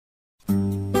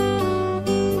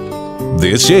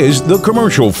This is the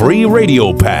commercial-free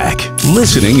radio pack.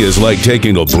 Listening is like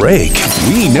taking a break.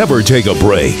 We never take a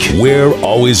break. We're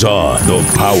always on the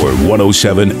Power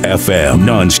 107 FM.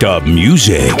 Non-stop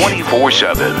music.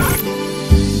 24/7.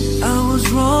 I was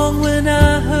wrong when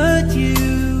I hurt you.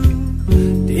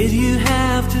 Did you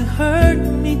have to hurt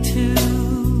me too?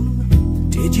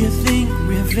 Did you think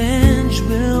revenge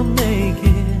will make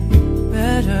it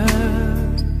better?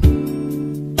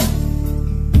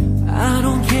 I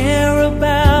don't care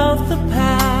about the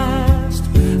past.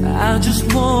 I just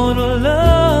want a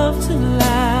love to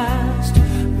last.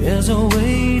 There's a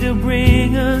way to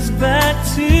bring us back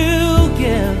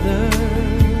together.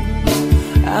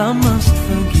 I must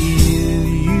forgive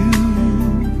you,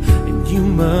 and you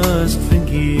must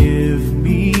forgive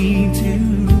me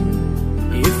too.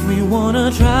 If we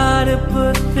wanna try to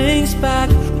put things back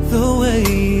the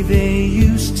way they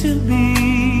used to be.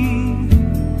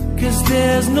 'Cause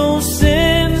there's no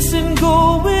sense in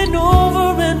going over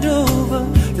and over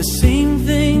the same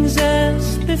things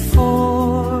as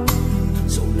before.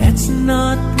 So let's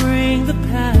not bring the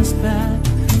past back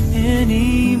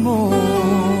anymore.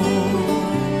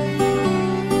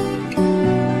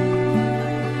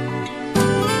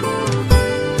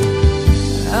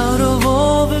 Out of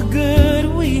all the good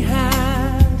we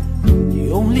had, you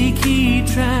only keep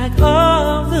track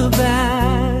of the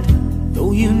bad.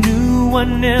 Though you knew I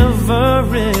never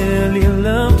really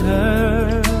loved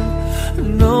her.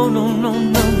 No, no, no,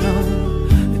 no, no.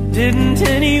 Didn't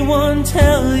anyone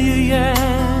tell you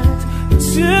yet?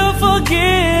 To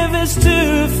forgive is to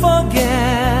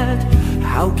forget.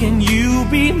 How can you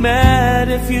be mad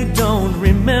if you don't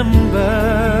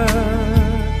remember?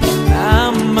 I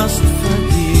must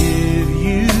forgive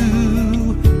you.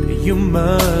 You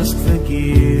must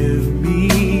forgive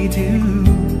me too.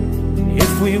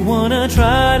 If we wanna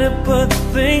try to put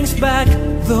things back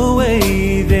the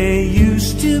way they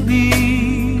used to be.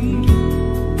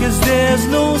 'Cause there's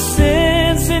no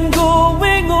sense in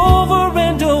going over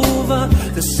and over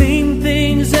the same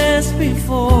things as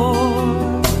before.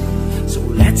 So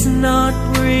let's not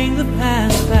bring the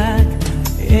past back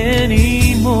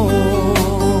anymore.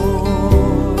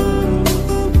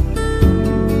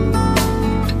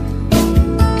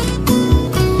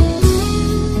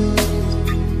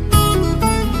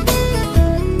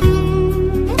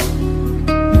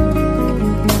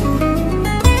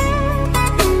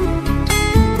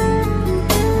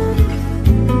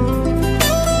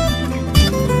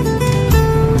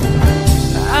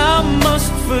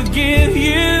 Forgive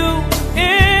you,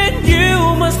 and you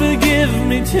must forgive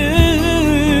me too.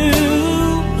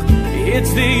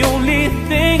 It's the only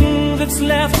thing that's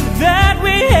left that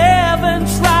we haven't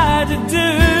tried to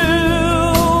do.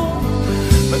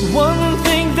 But one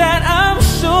thing that I'm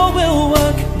sure will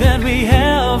work that we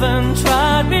haven't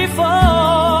tried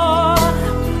before.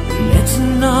 Let's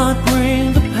not bring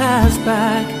the past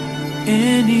back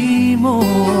anymore.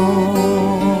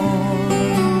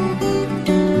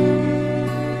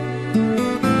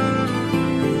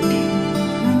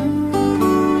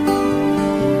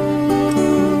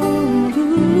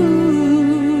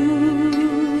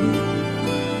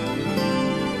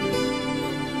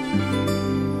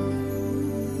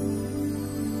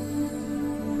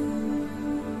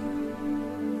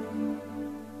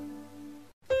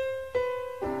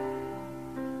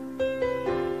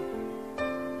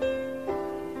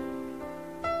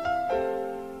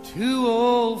 Two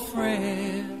old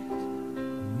friends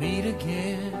meet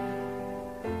again,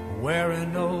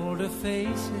 wearing older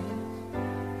faces,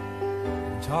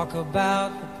 and talk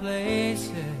about the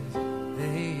places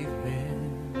they've been.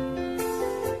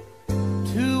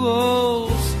 Two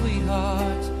old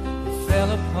sweethearts who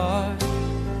fell apart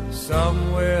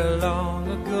somewhere long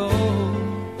ago.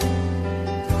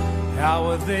 How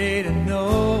were they to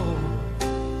know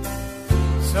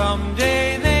someday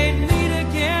they'd meet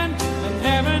again?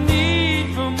 Have a need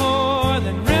for more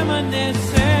than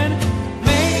reminiscing.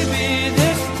 Maybe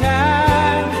this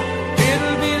time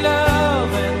it'll be love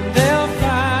and they'll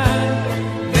find.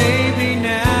 Maybe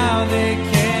now they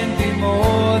can be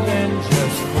more than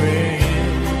just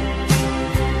friends.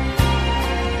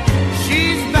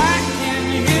 She's back in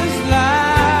his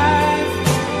life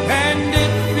and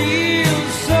it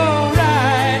feels so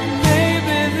right.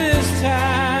 Maybe this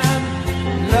time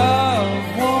love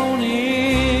won't end.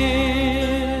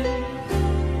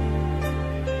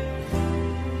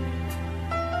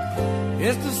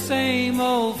 It's the same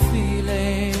old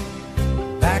feeling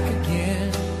back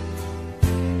again.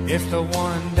 It's the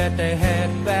one that they had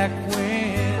back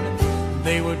when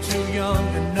they were too young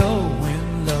to know when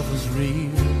love was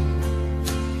real.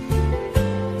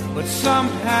 But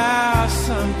somehow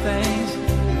some things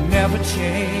never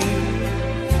change.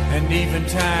 and even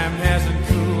time hasn't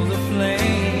cooled the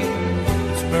flame.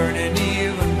 It's burning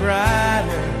even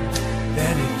brighter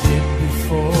than it did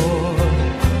before.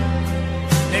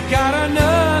 They've got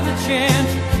another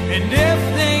chance, and if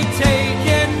they take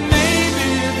it, maybe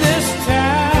this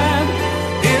time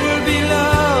it'll be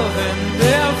love and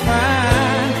they'll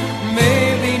find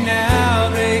maybe now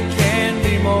they can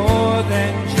be more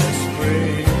than just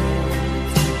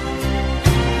friends.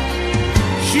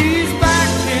 She's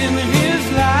back in his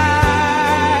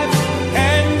life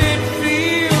and it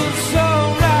feels so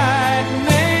right.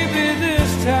 Maybe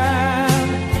this time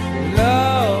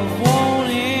love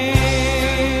won't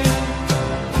end.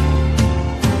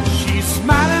 She's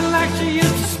smiling like she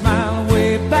used to smile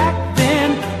way back then.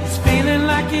 He's feeling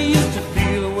like he used to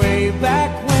feel way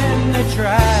back when they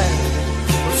tried,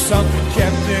 but something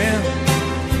kept them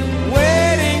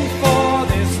waiting for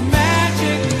this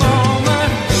magic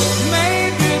moment.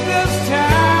 Maybe this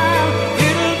time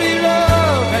it'll be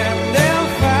love and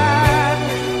they'll find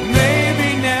maybe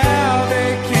now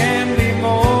they can be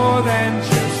more than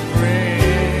just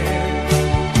friends.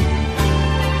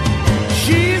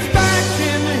 She's back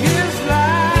in his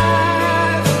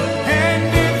life and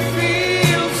it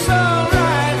feels so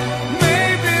right.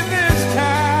 Maybe this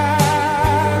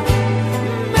time,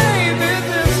 maybe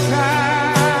this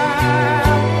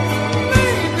time,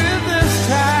 maybe this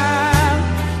time,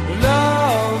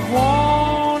 love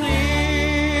won't end.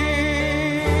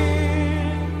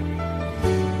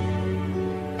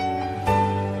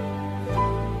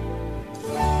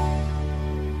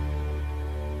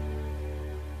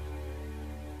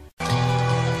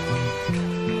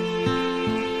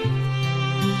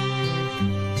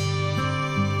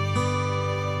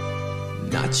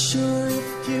 Not sure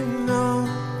if you know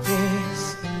this,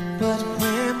 but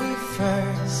when we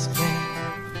first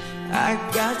met, I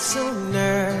got so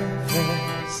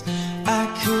nervous I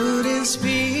couldn't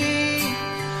speak.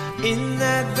 In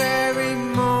that very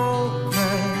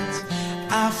moment,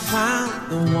 I found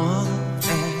the one,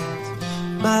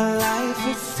 and my life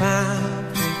had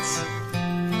found its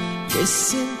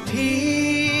missing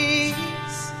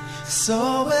piece. So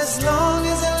as long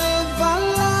as I live, I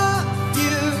love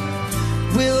you.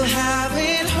 We'll have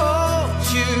it, hold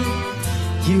you.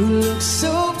 You look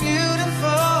so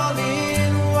beautiful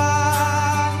in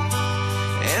white.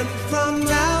 And from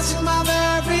now to my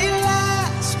very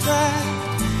last breath,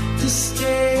 this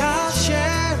day I'll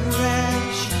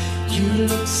cherish. You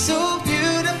look so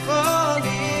beautiful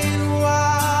in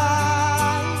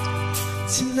white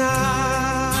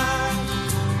tonight.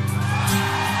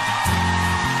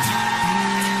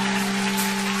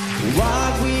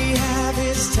 What we have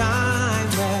is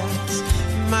timeless.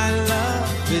 My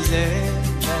love is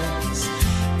endless.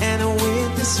 And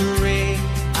with this ring,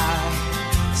 I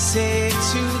say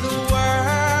to the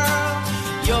world,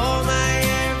 you're my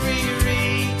every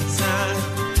reason.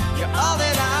 You're all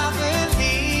that I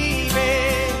believe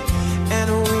in. And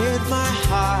with my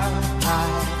heart, I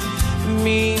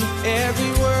mean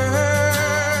every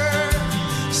word.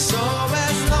 So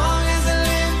as long as I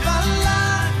live, I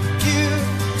love you.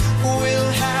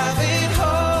 We'll have it,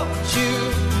 hold you.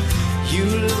 You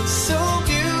look so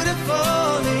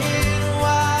beautiful in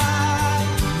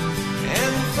white.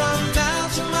 And from now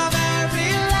to my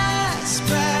very last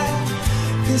breath,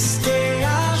 this day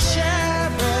I'll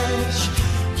cherish.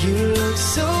 You look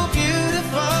so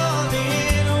beautiful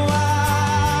in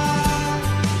white.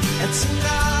 And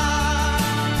tonight,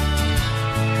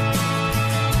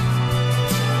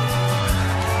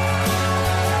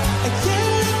 you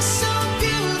look so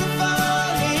beautiful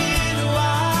in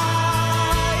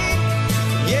white.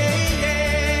 Yeah,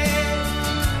 yeah.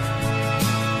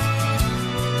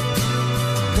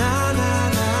 Na na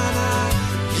na na.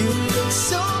 You look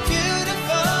so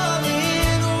beautiful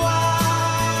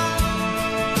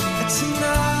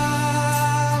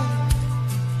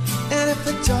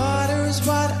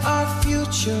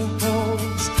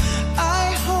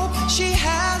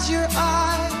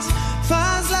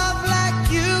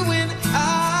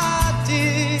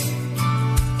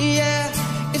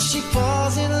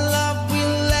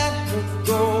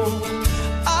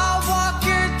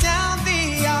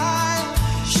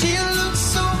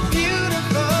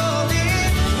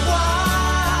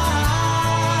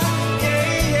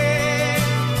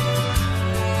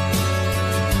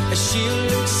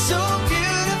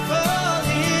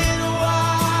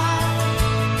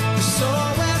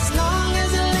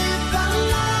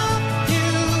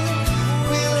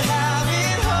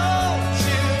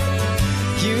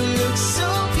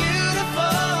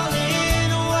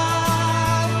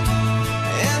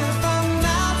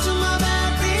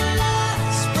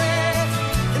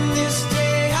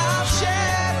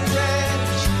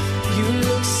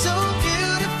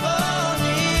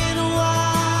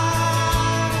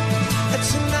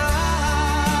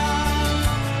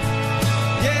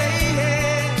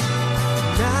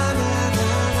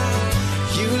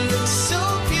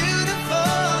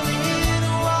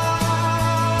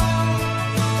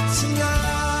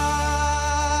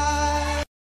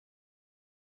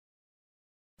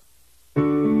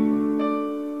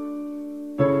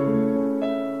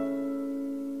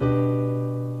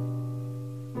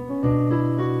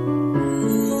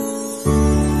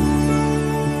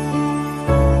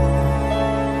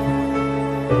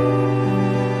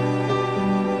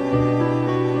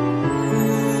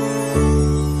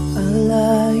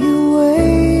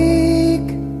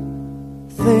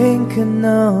thinking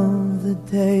of the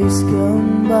days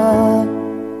gone by,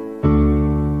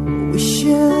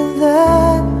 wishing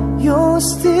that you're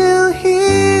still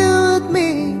here with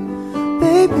me,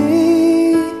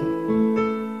 baby.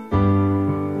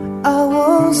 I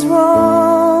was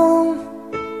wrong,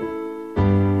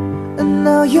 and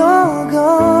now you're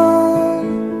gone.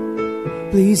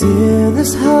 Please hear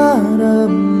this heart of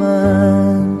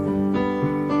mine,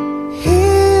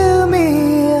 hear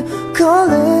me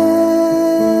calling.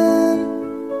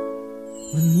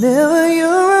 Whenever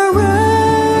you're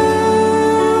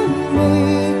around me,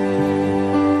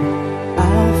 I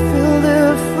feel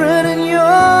different in your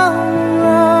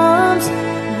arms.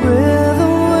 With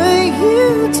the way you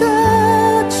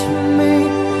touch me,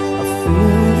 I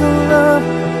feel the love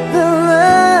that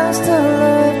lasts a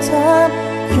lifetime.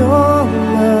 Your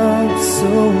love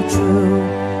so true,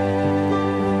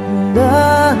 and I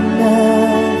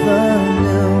never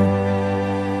knew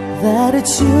that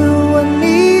it's you I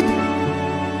need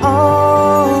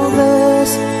all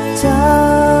this time.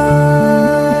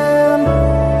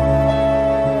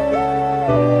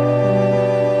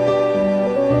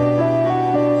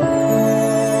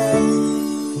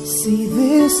 See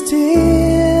these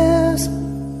tears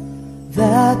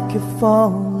that keep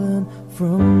falling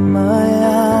from my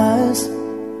eyes,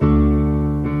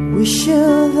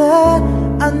 wishing that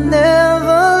I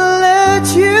never let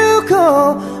you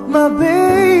go, my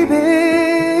baby.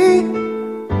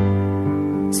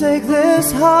 Take this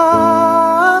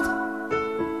heart,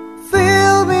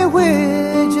 fill me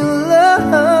with your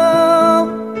love.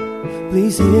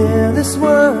 Please hear these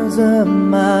words of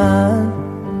mine,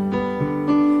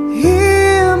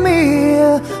 hear me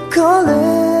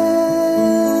calling.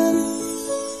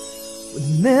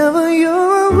 Whenever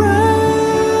you're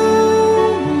around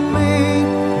me,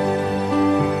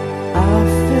 I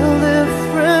feel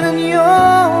different in your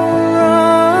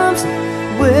arms.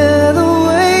 With the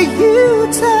way you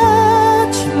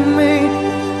touch me,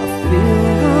 I feel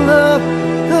the love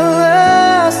that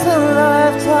lasts a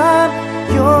lifetime.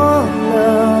 Your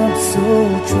love so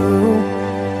true,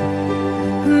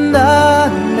 and I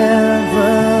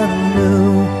never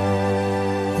knew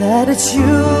that it's you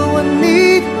I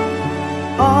need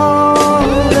all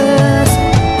this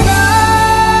time,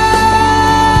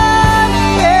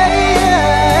 yeah,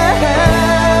 yeah.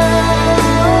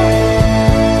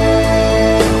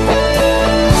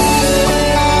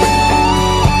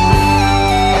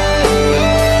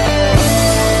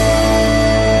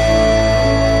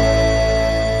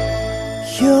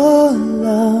 Your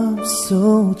love so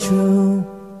true,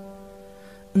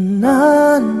 and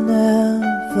I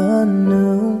never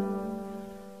knew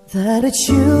that it's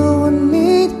you I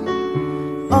need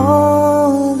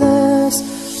all this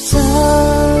time,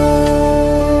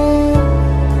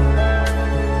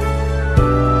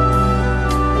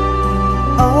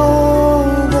 all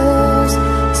this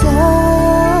time,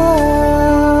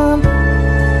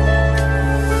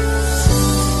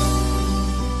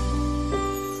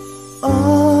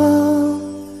 all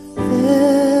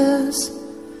this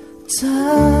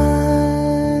time.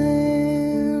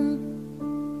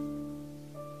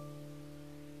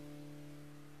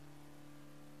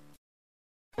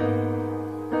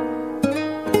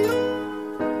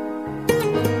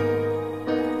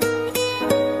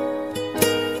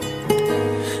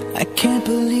 I can't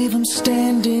believe I'm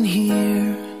standing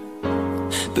here,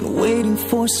 been waiting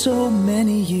for so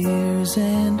many years,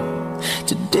 and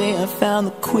today I found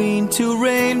the queen to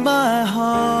reign my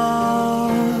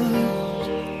heart.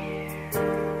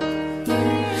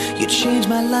 You changed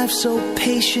my life so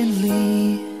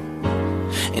patiently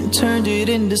and turned it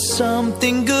into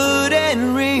something good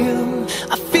and real.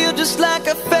 I feel just like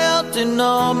I felt in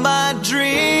all my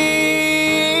dreams.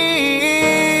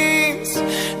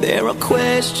 There are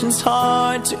questions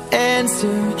hard to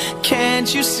answer, can't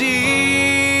you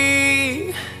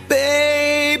see?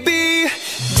 Baby,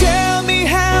 tell me,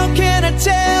 how can I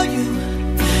tell you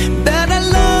that I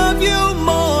love you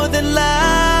more than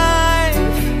life?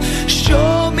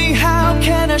 Show me, how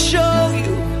can I show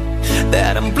you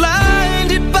that I'm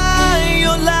blinded by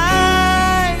your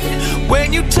light?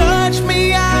 When you touch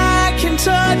me, I can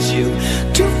touch you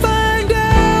to find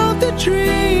out the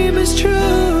dream is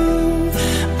true.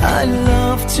 I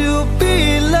love to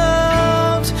be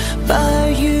loved by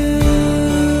you.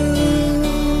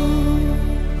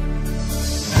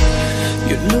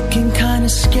 You're looking kinda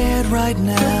scared right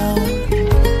now.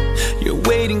 You're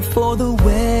waiting for the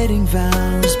wedding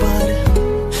vows, but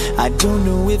I don't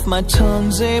know if my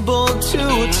tongue's able to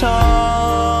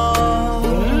talk.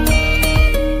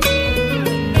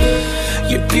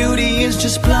 Your beauty is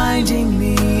just blinding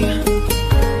me,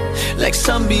 like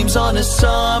sunbeams on a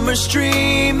summer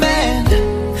stream, and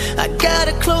I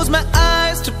gotta close my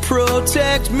eyes to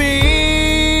protect me.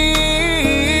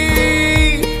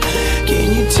 Can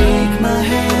you take my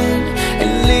hand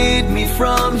and lead me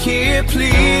from here,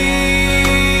 please?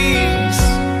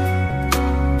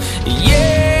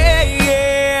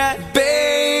 Yeah,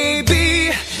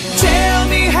 baby. Tell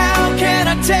me, how can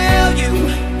I tell you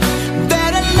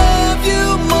that I love you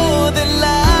more than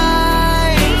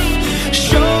life?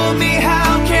 Show me,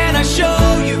 how can I show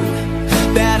you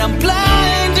that I'm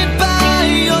blinded by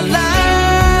your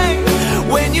light?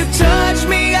 When you touch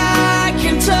me, I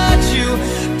can touch you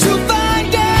to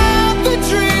find out the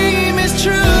dream is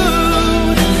true.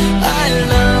 I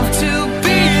love to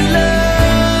be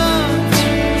loved.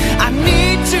 I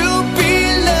need to be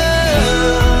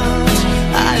loved.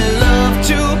 I love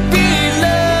to be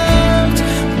loved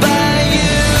by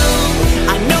you.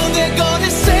 I know they're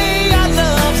gonna say our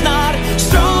love's not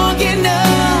strong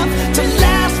enough to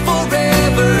last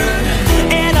forever,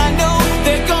 and I know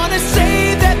they're gonna say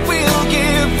that we'll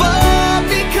give up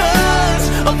because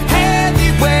of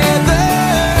heavy weather.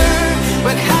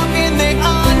 But how can they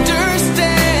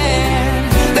understand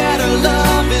that our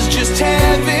love is just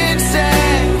heaven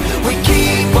sent? We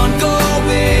keep on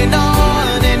going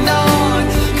on and on,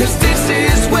 'cause this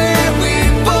is where we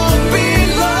both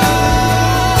belong.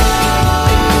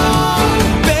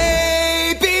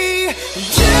 Baby,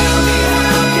 tell me,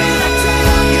 how can I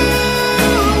tell you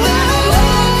that I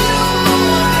love you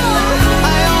more?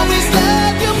 I always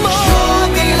love you more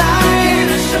than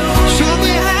life. Show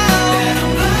me how that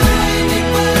I'm blinded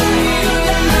by your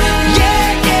light. Yeah,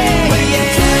 yeah, when you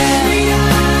touch me,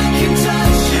 I can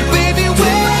touch you. Baby,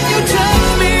 when you touch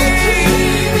me,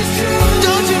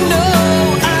 don't you know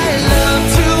I love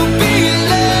to be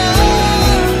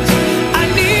loved? I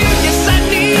need, yes, I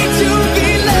need to be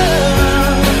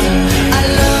loved. I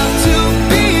love to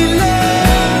be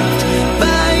loved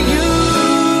by you.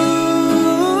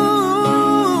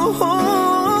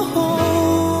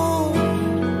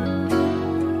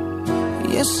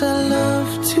 Yes, I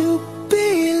love to be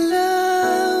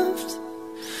loved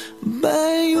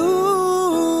by you.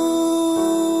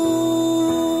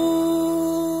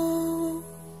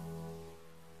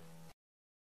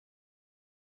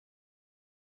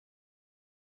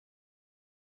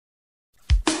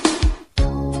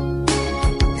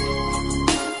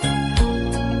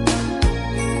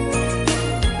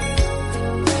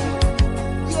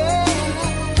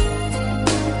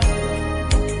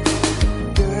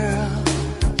 Girl,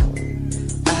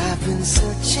 I've been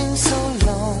searching so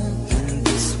long in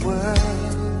this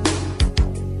world,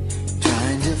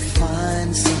 trying to find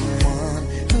someone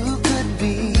who could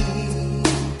be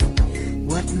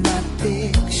what my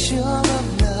picture of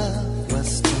love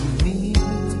was to me.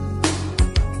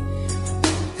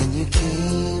 And you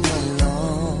came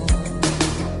along.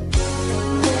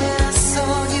 When I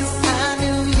saw you, I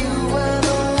knew you were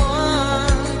the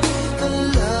one, the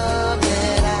love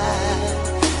that I've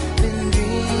been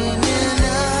dreaming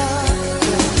of.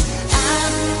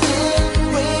 I've been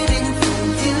waiting for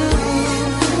you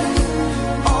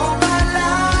all my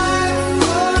life,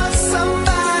 for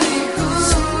somebody who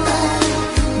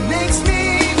makes me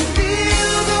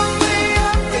feel the way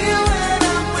I feel when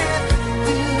I'm with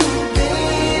you,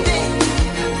 baby.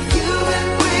 You've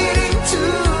been waiting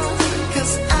too,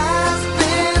 'cause I've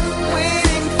been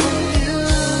waiting for you.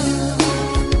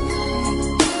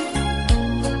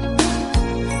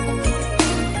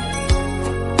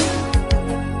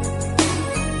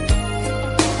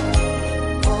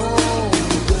 Oh,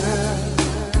 girl,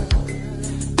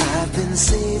 I've been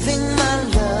saving my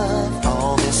love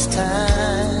all this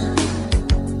time,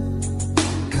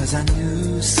 'cause I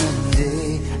knew someday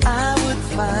I would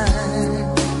find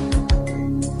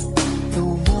the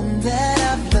one that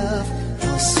I've loved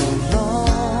for so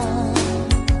long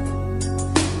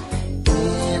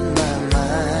in my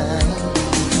mind.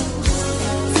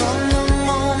 From the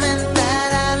moment that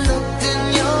I looked in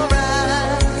your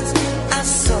eyes, I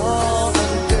saw a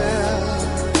girl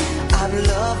I've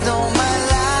loved all my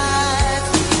life,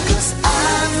 'cause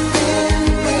I've been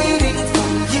waiting for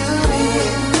you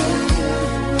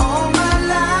all my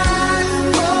life,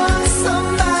 for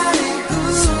somebody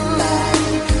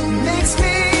who makes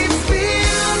me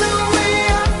feel the way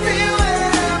I feel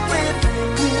when I'm with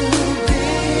you,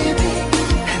 baby.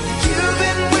 And you've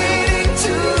been waiting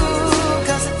too,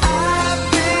 'cause I've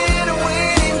been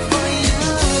waiting for you.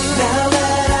 Now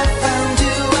that I found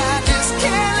you, I just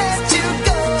can't let you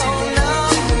go. No,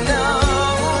 no,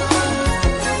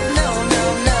 no, no,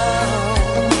 no.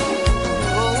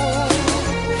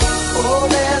 Oh,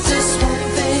 there's just one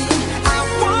thing I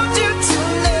want you to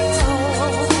know.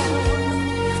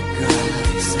 Girl, I love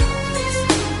you so.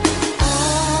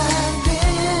 I've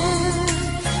been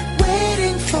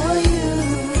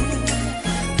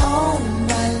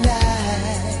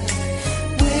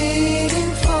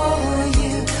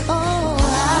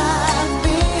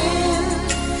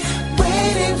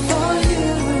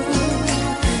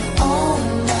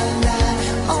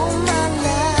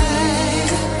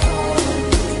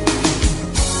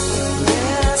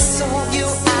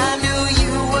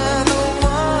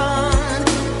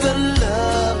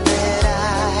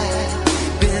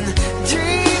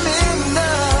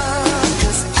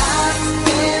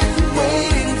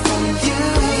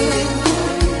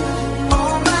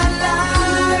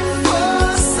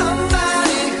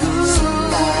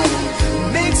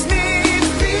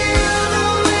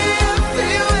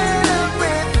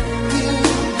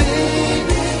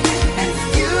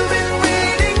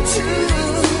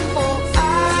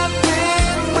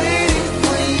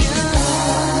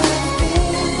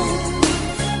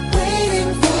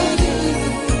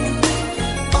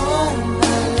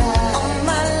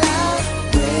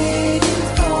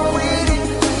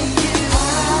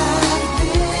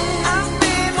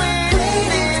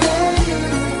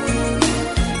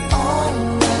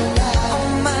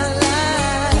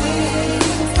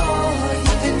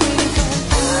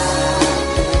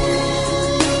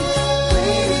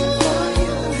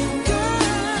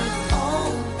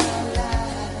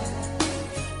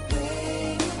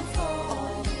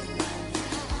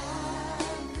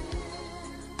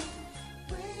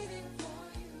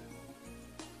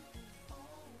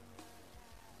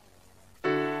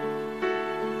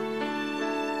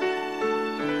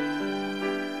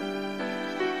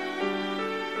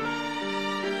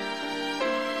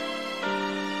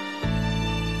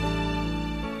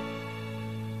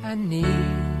I need,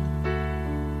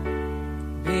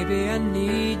 baby, I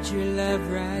need your love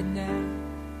right now.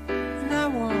 And I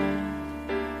want,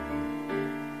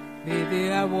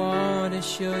 baby, I want to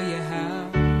show you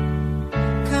how.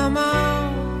 Come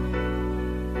on,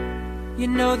 you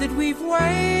know that we've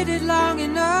waited long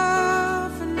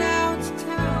enough, and now it's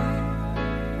time,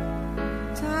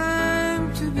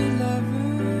 time to be lovers.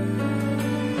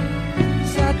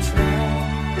 I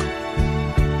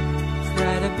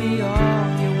try to be all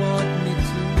you want me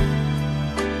to,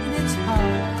 and it's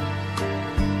hard,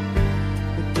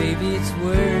 but baby, it's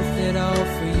worth it all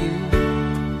for you.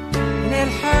 And it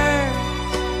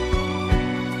hurts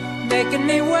making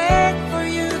me wait for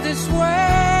you this way.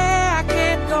 I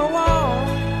can't go on,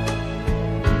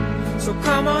 so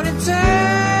come on and take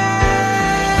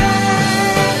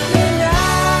me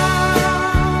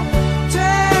now,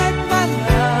 take my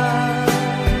love,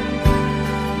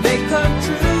 make come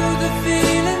true the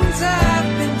feelings I've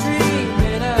been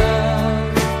dreaming of.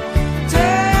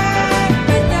 Take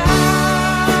me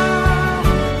now,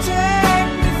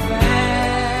 take me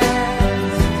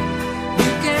fast.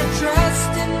 You can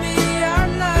trust in me, our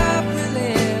love will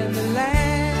ever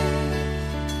last.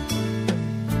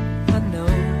 I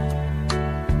know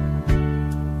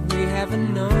we haven't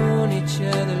known each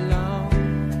other long,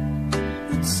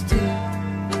 but still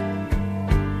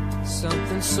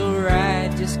something so right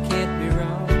just can't be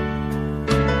wrong.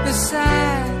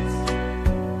 Besides,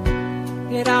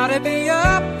 it ought to be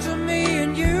up to me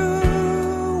and you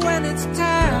when it's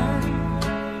time,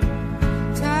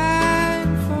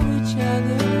 time for each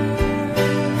other.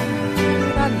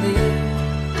 I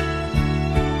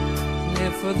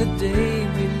live for the day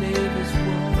we live as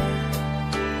one.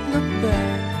 Look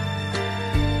back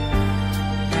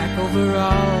over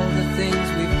all the things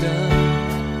we've done.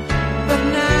 But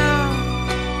now,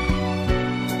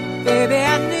 baby,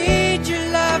 I need your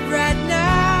love right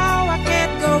now. I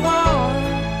can't go on,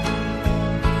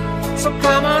 so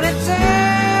come on and take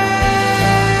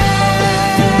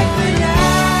me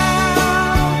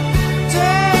now,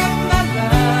 take my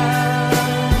love,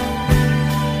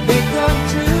 make come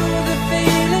true the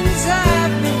feelings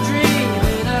I've been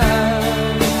dreaming of.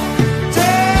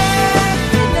 Take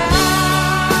me now,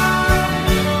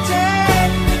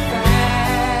 take me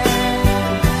fast.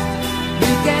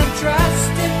 You can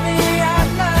trust in me, our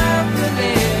love will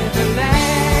ever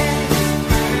last.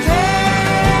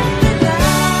 Take me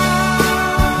now,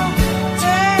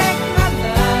 take my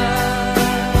love,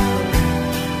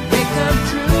 make come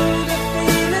true the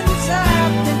feelings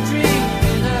I've been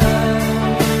dreaming of.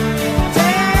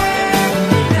 Take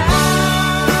me now,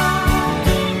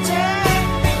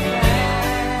 take me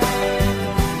fast.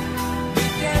 You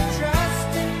can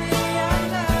trust in me, our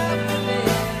love will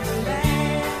ever last.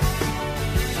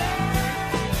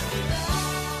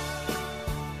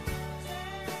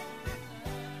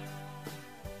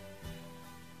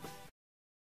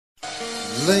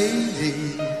 Lady,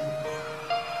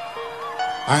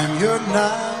 I'm your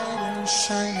knight in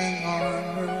shining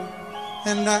armor,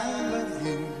 and I love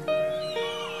you.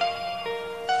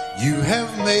 You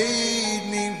have made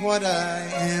me what I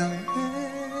am.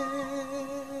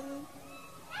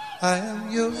 I am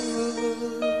yours.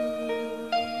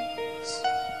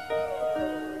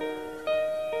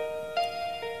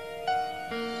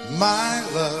 My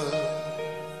love,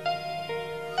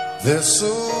 there's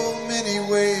so many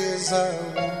ways I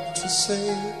want to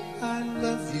say I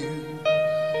love you.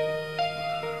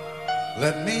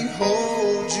 Let me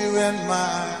hold you in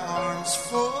my arms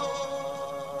forevermore.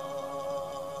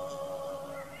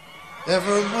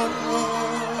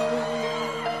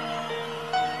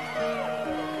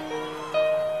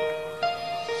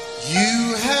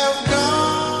 You have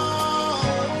gone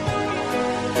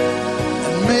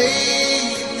and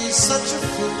made me such a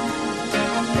fool.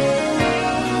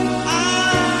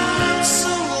 I'm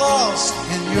so lost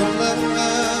in your love,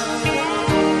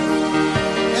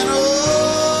 and oh,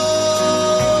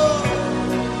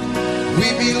 we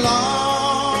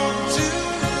belong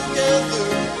together.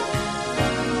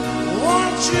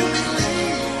 Won't you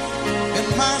believe in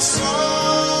my song?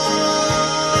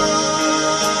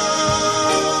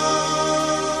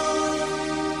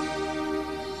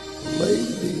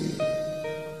 Lady,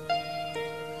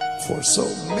 for so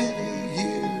many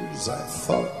years I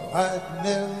thought I'd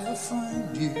never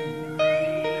find you.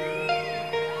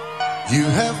 You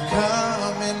have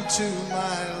come into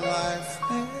my life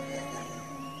and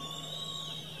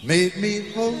made me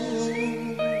whole.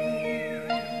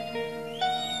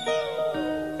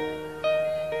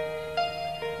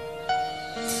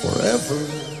 Forever,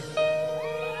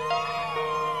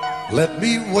 let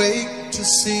me wake to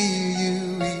see you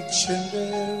each and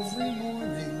every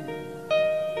morning.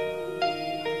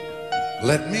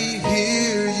 Let me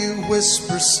hear you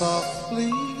whisper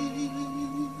softly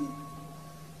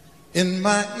in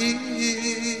my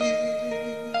ear.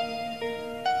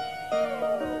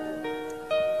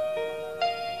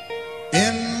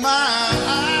 In my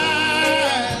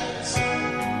eyes,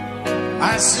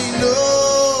 I see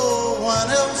no one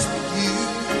else but you.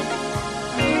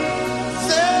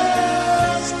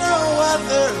 There's no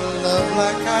other love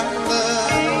like I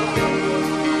love.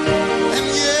 And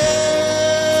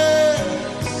yes,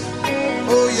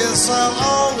 oh yes, I'll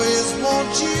always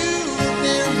want you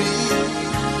near me.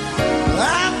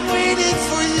 I've waited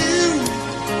for you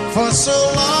for so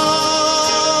long.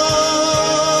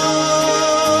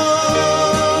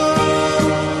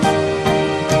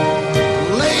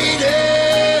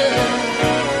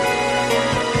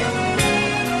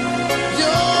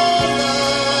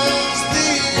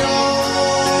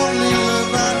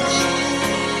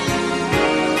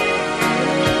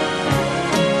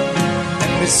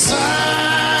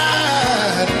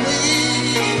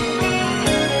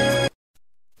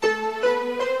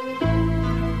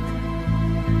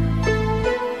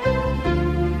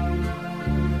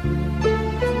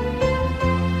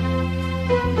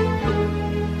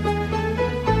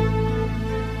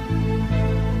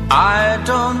 I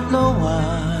don't know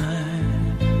why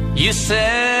you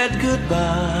said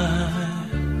goodbye.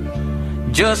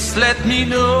 Just let me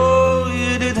know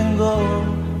you didn't go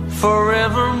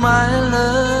forever, my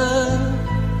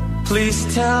love. Please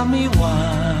tell me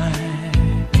why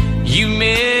you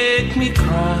make me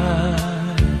cry.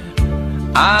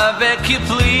 I beg you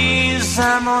please,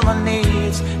 I'm on my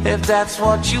knees if that's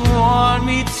what you want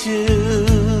me to.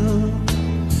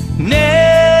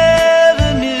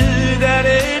 Never knew that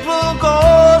it will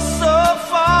go so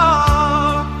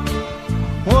far.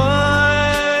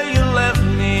 Why you left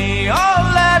me all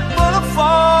that but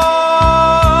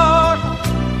apart?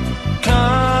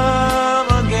 Come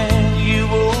again, you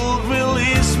will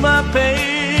release my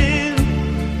pain,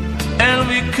 and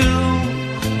we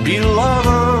could be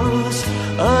lovers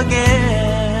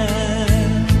again.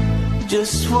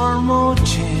 Just one more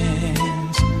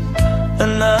chance,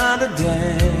 another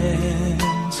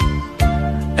dance,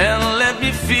 and let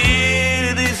me feel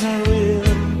it isn't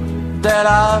real, that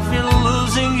I've been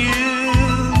losing you.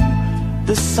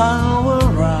 The sun will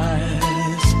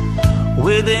rise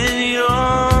within your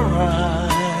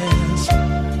eyes.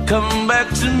 Come back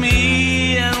to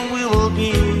me and we will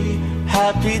be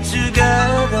happy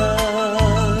together.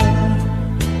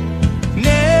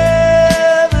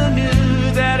 Never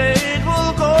knew that it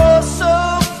will go so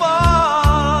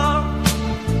far.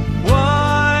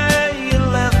 Why you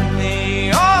left me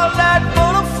all that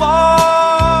but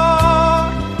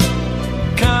apart?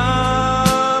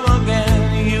 Come again,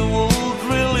 you would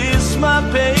release my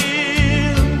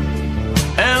pain,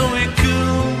 and we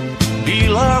could be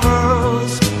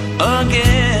lovers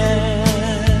again.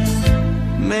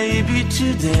 Maybe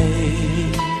today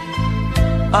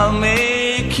I'll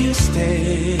make you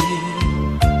stay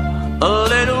a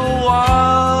little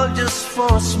while, just for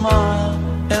a smile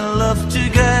and love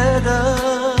together.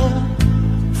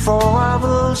 For I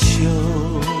will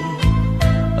show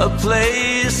a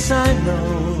place I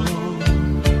know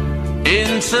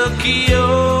in Tokyo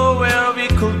where we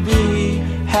could be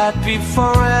happy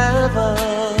forever.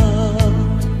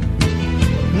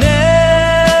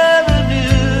 Never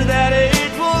knew that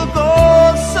it will go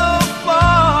so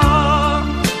far.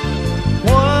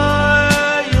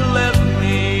 Why you left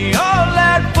me all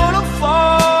that but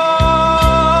apart?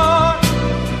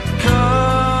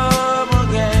 Come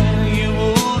again, you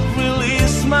would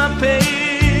release my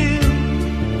pain,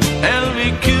 and we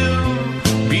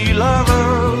could be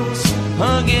lovers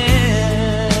again.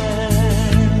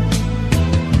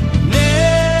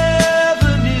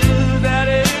 Never knew that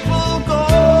it will go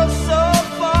so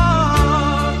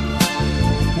far.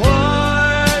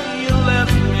 Why you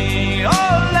left me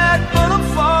all that but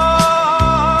apart?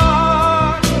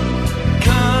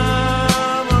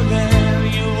 Come again,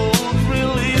 you would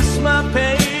release my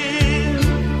pain,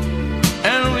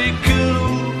 and we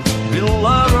could be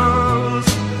lovers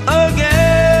again.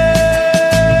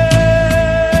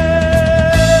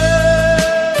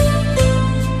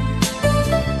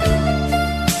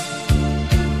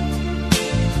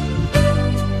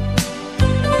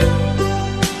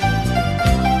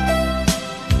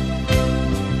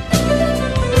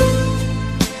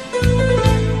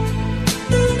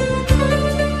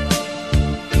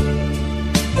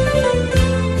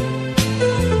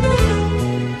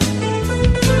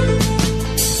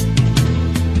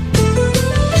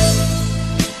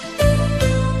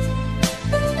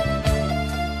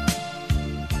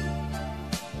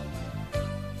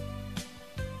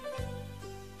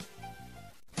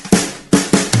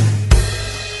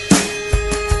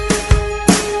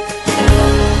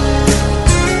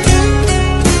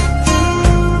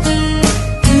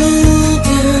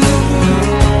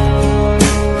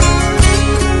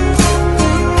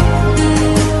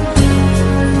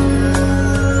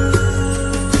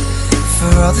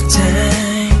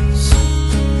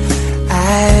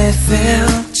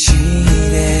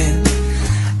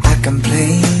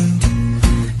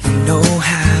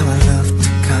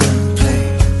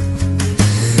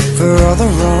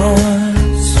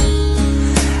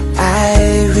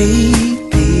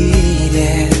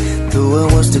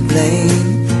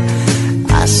 lane,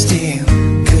 I still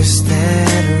curse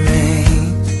that rain.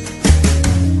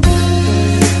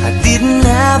 I didn't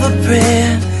have a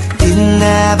prayer, didn't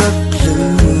have a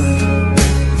clue,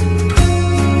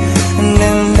 and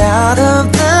then out of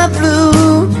the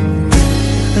blue,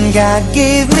 God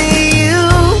gave me you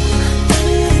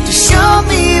to show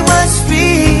me what's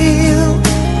real.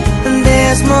 And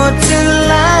there's more to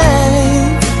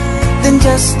life than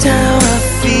just how I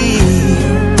feel.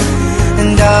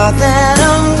 And all that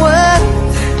I'm worth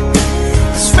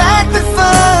is right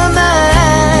before my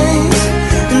eyes.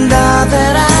 And all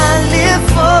that I live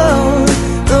for,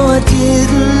 though I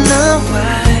didn't know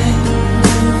why,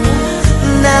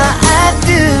 now I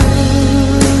do.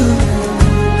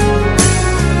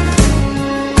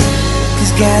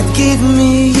 'Cause God gave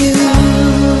me you.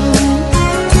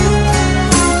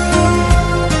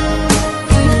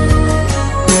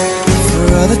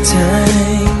 Other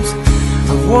times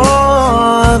I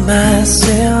wore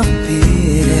myself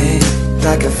beating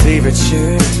like a favorite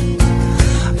shirt,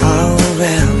 all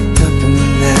wrapped up in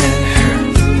that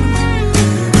hurt.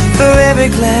 For every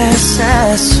glass I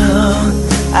saw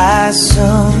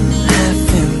half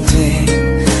empty.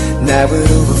 Now it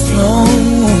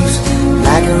overflows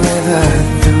like a river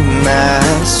through my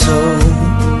soul.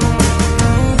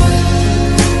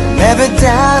 From every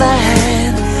doubt I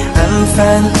had, I'm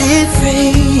finally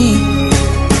free,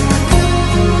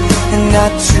 and I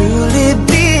truly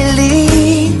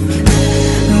believe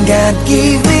God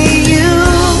gave me you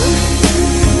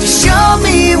to show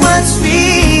me what's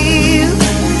real.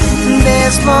 And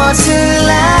there's more to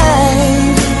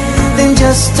life than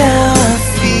just how I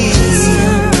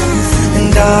feel.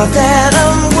 And all that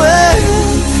I'm worth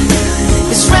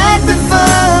is right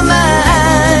before my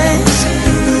eyes.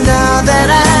 And all that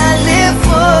I live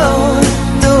for,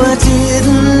 though I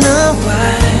didn't know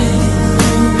why,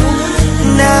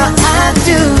 now I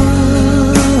do.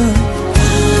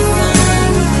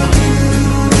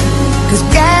 'Cause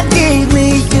God gave me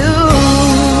you.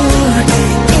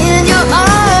 In your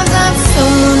arms I'm so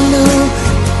new,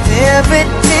 every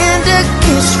tender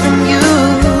kiss from you.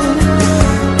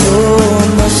 Oh, I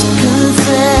must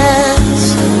confess,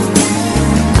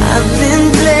 I've been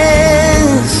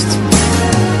blessed.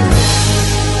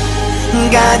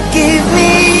 God gave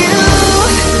me you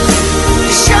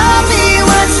to show me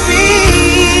what's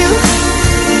real.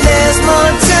 There's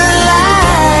more to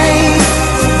life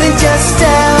than just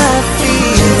how I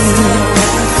feel.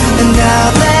 And now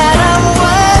that I'm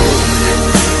worth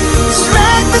is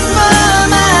right before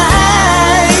my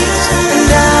eyes. And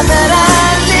now that I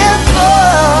live for,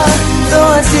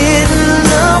 though I didn't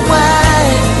know why,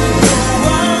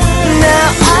 now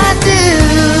I do.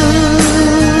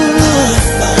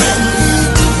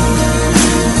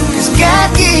 God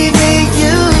gave me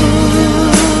you.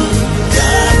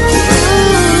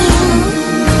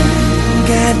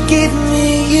 God gave me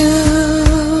you.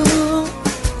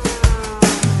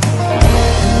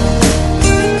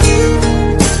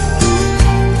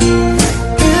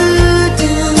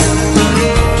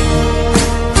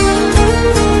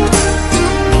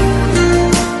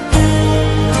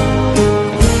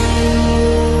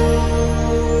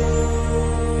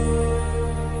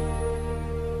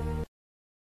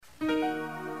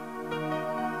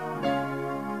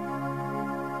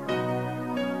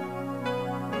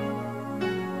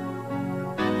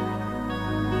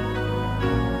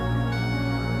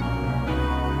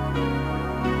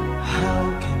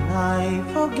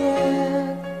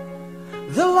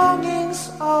 The longings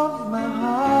of my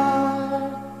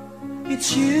heart, it's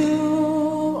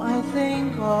you I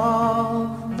think of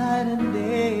night and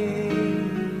day.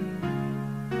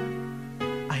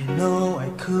 I know I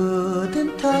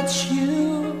couldn't touch you,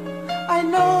 I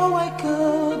know I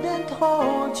couldn't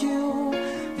hold you,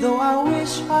 though I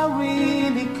wish I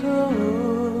really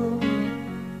could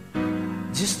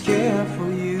just care for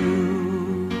you.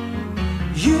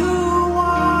 You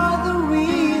are the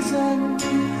reason,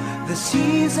 the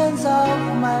seasons of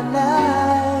my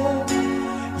life.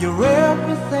 You're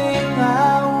everything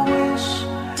I wish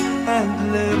and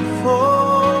live for.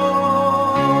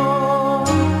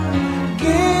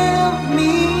 Give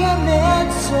me an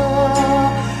answer,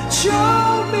 show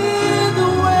me the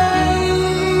way.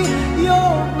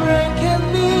 You're breaking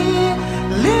me,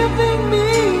 leaving me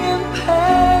in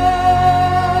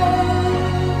pain.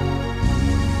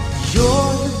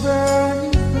 You're the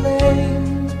burning flame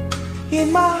in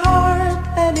my heart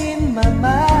and in my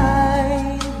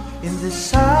mind. In the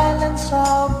silence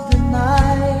of the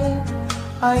night,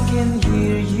 I can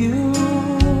hear you.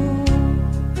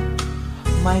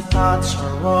 My thoughts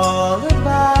are all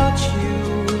about you,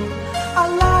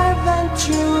 alive and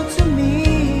true to me.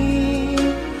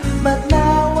 But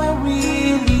now I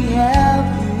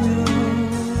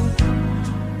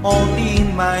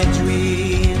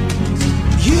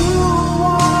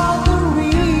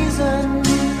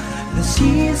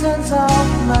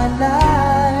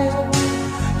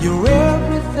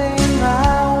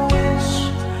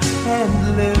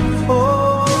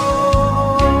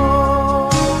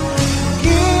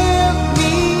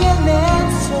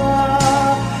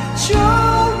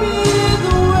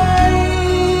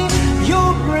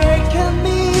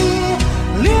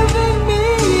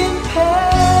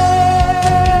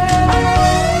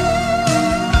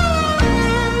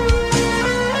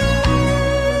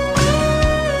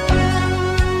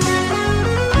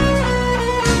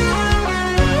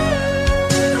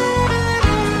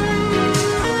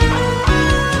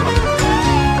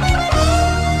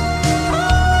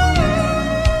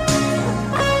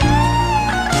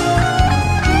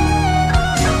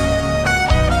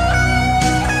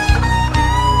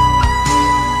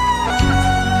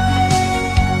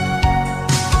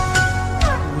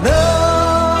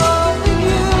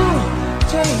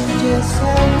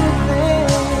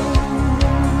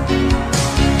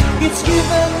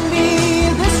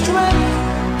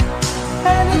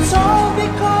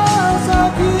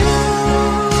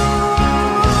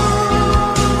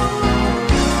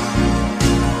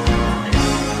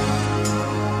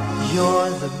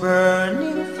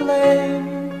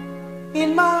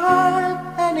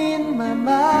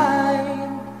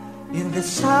the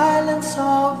silence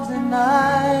of the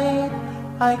night,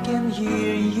 I can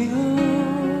hear you.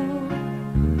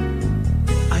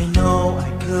 I know I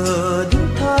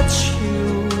couldn't touch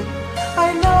you, I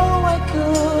know I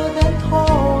couldn't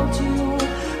hold you,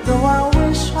 though I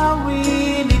wish I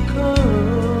really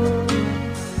could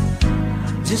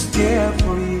just care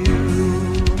for you.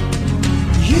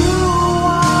 You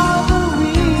are the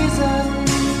reason,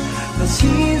 the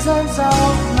seasons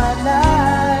of my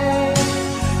life.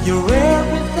 You're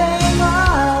everything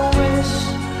I wish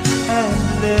and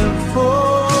live for.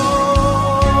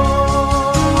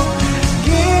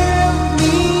 Give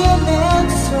me an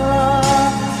answer,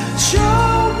 show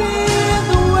me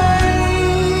the way.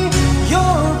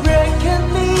 You're breaking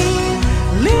me,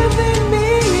 leaving me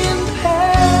in pain.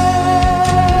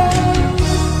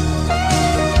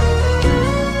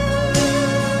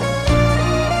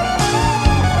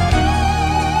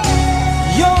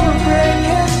 You're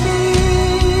breaking me,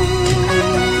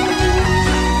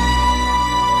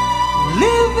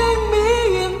 leaving me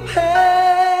in pain.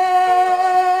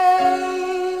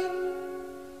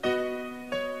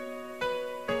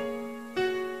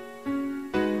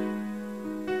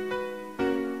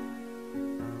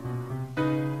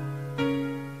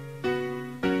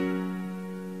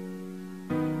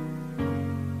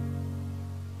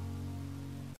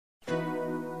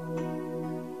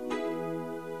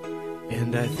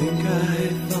 And I think I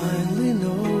finally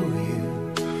know you.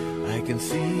 I can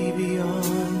see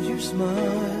beyond your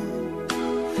smile.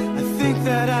 I think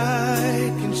that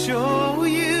I can show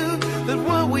you that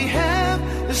what we have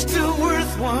is still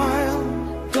worthwhile.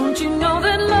 Don't you know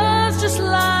that love's just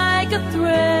like a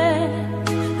thread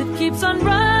that keeps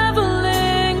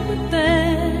unraveling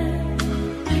within?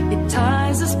 It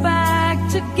ties us back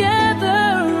together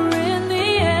in the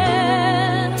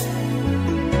end.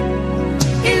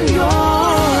 In your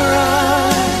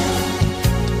eyes,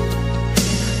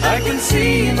 I can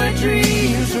see my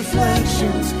dreams'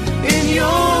 reflections. In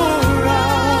your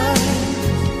eyes,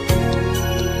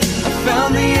 I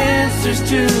found the answers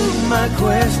to my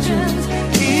questions.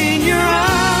 In your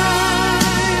eyes,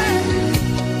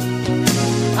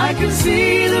 I can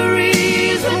see the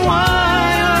reason why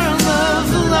our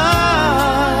love's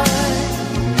alive.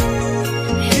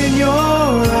 In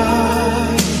your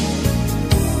eyes,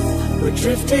 we're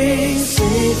drifting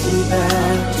safely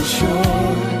back to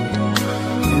shore.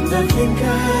 And I think I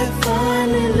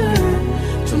finally learned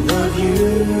to love you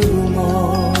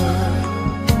more.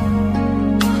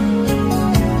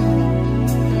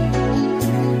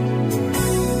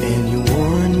 And you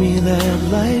warned me that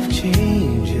life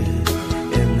changes,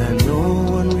 and that no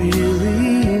one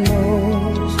really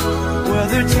knows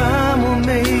whether time will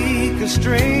make us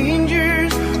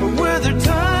strangers or whether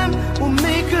time will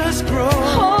make us grow.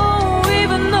 Oh,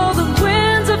 even though the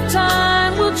winds of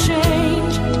time will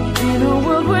change, in a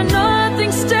world where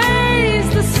nothing stays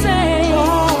the same.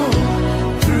 Oh,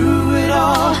 through it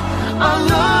all, our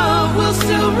love will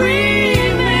still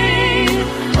remain.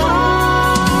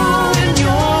 Oh, in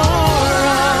your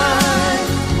eyes,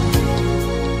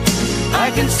 I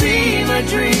can see my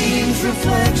dreams'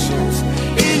 reflections.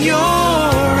 In your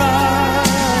eyes,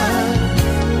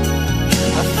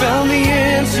 I found the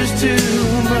answers to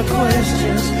my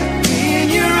questions. In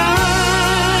your eyes,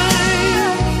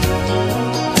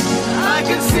 I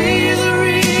can see the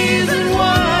reason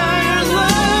why our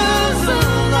love's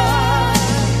alive.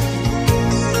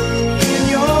 In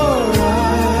your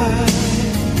eyes,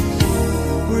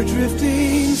 we're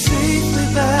drifting safely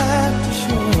back to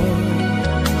shore.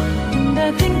 And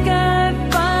I think I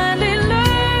finally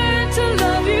learned to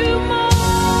love you more.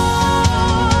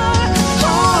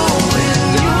 Oh, in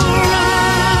your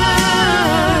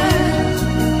eyes,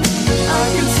 I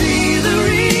can see the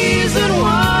reason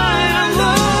why our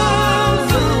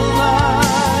love's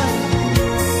alive.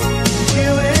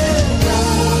 You and I,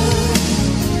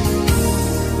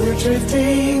 we're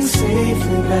drifting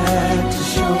safely back to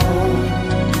shore.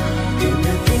 And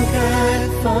I think I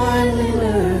finally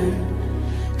learned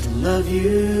to love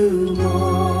you more.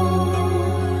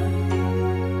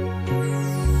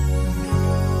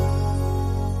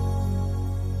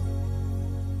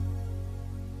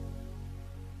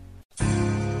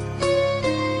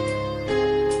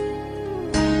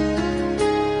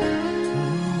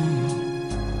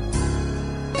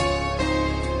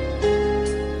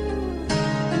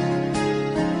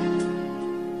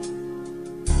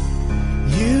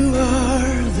 You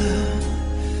are the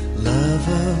love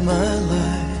of my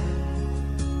life.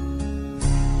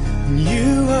 You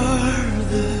are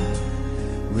the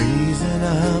reason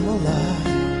I'm alive.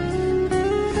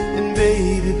 And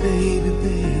baby, baby,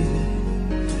 baby,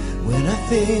 when I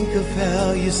think of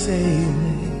how you saved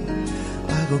me,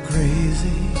 I go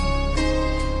crazy.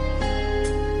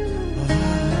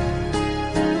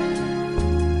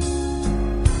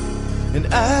 And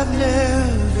I've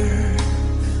never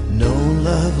known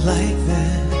love like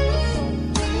that.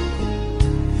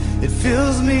 It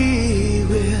fills me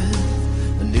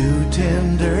with a new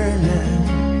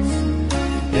tenderness.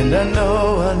 And I know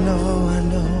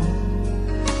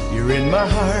you're in my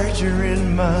heart, you're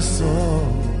in my soul.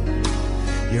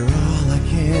 You're all I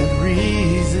can't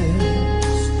resist.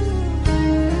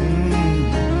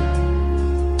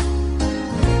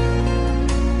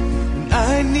 And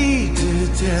I need to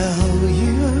tell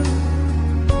you,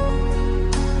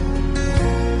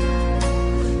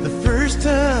 the first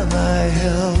time I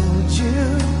held you,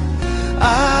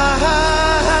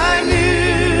 I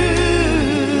knew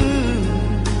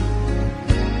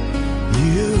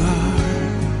you are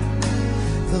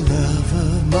the love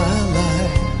of my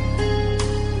life.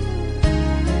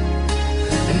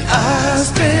 And I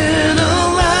spent a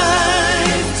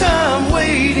lifetime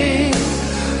waiting,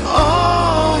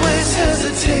 always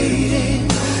hesitating,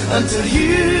 until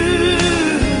you,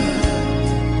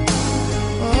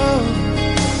 oh,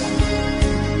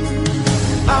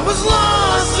 I was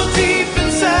lost so deep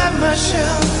inside my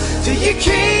shell, till you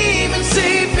came and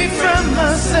saved me from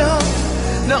myself.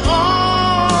 Now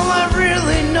all I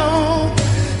really know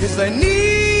is I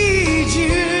need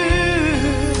you.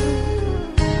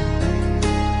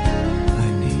 I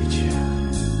need you.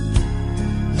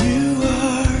 You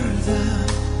are the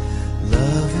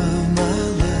love of my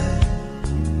life.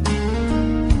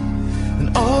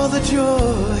 All the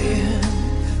joy and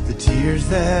the tears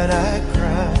that I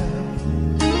cry.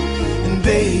 And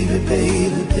baby,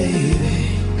 baby, baby,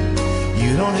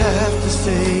 you don't have to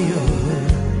say a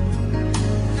word.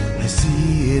 I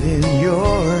see it in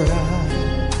your eyes.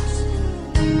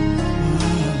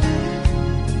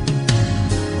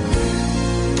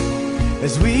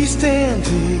 As we stand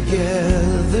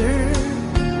together,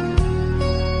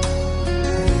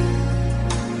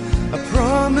 I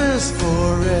promise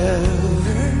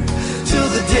forever, till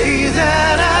the day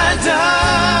that I die.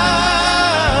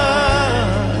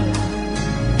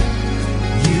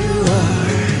 You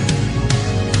are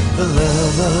the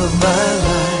love of my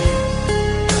life.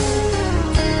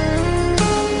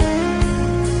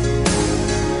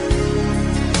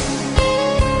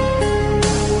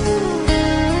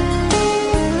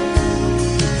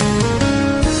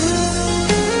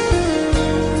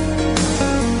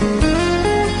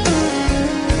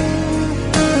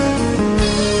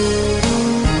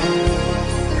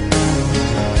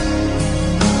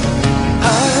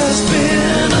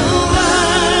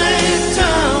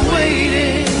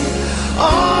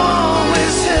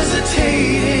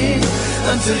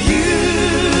 Until you,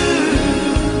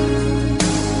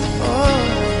 oh,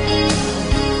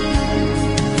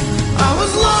 I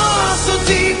was lost so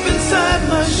deep inside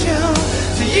my shell,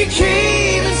 till you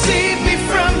came and saved me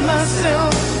from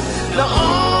myself. Now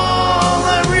all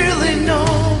I really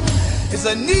know is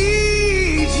I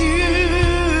need you.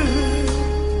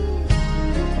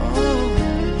 Oh,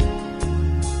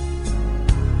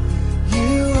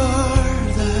 you are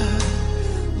the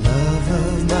love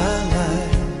of my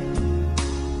life.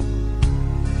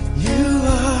 You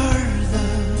are the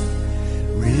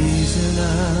reason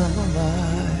I'm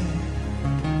alive.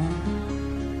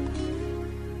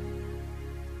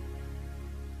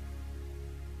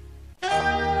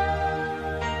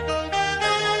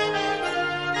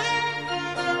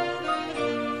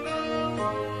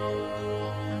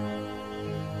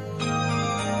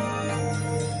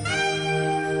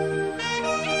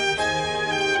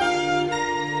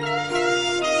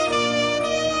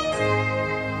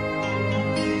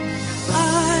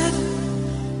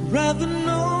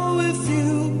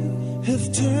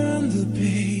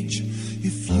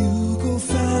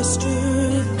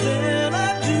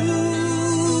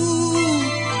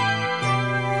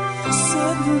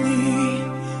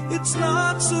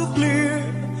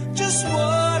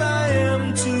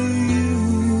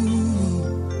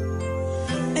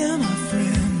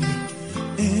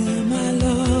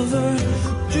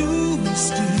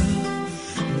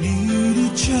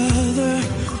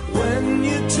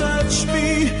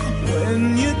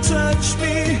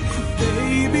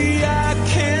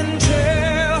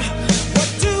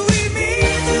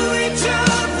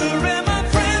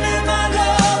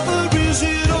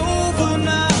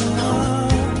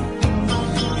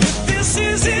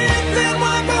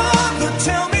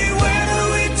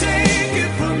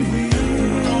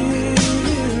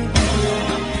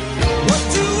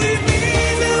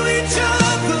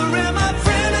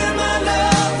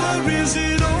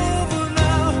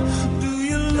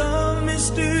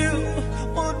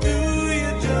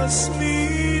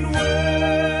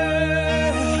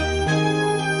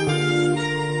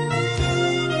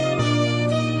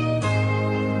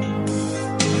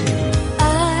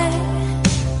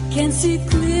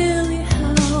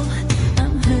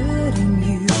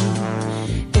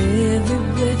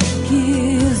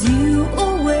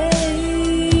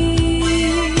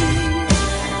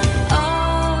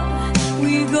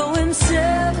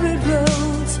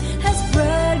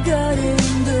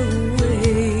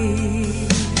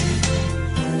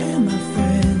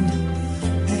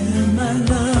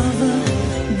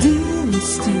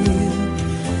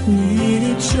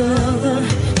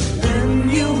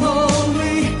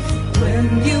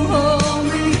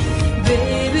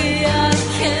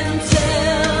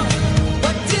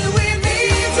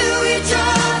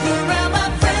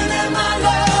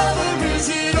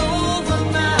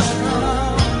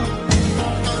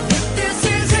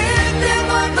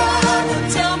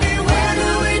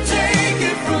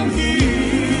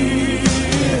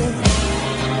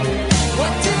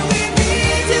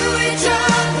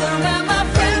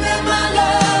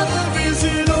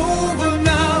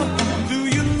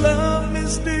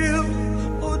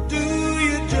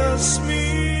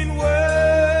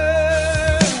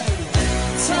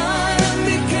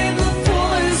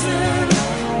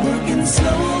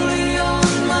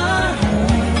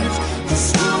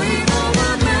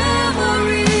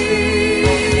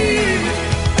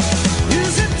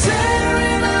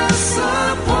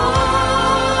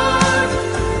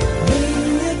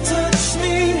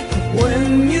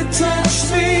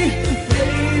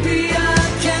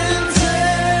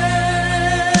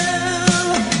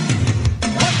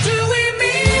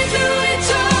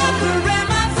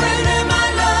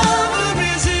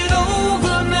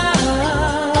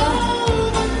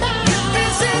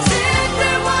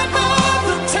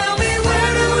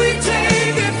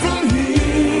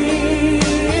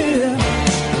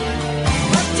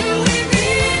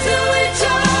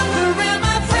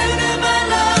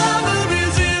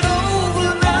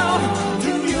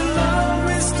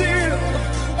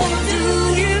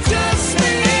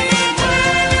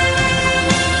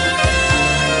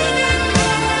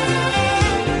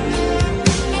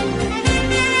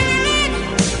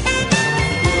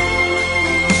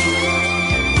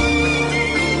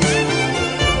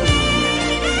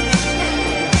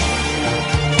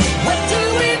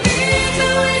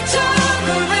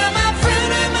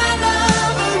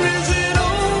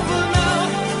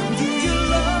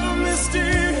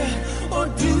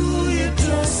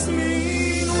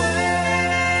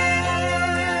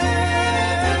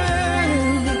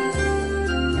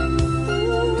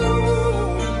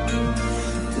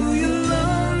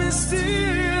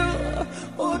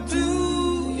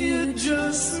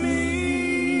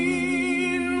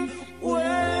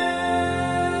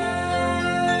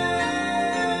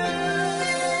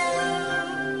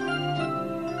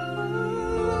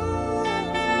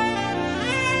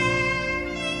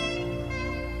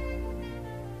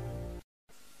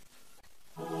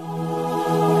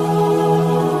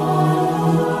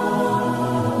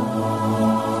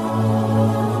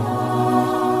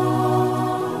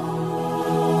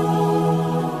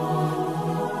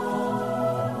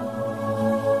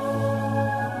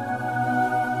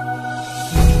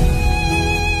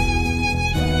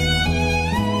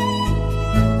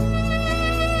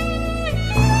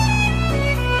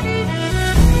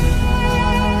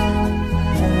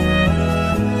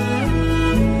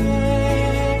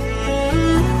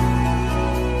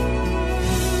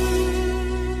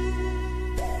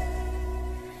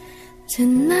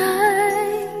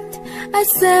 I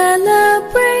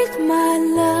celebrate my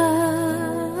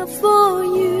love for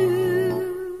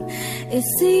you. It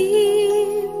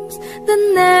seems the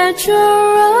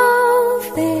natural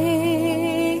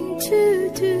thing to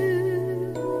do.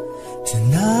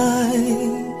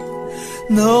 Tonight,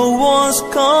 no one's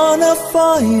gonna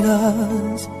fight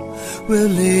us.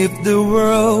 We'll leave the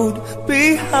world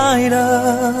behind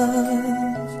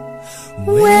us.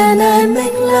 When I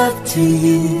make love to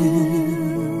you,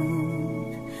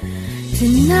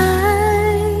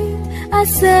 tonight I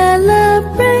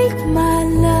celebrate my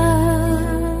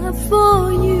love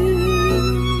for you,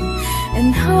 and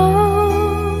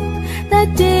hope that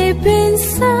deep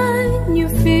inside you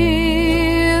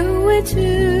feel it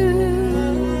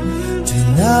too.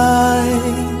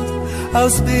 Tonight our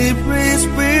spirits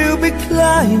will be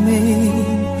climbing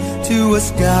to a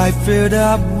sky filled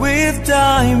up with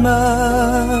diamonds.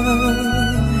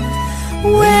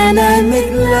 When I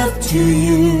make love to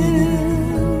you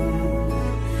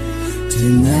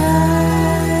tonight,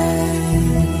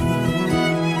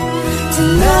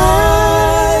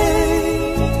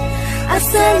 I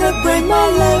celebrate my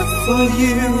love for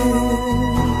you,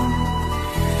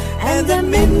 and the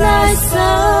midnight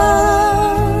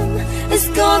sun is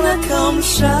gonna come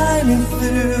shining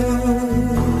through.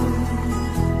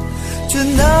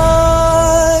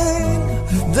 Tonight,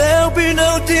 there'll be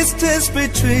no distance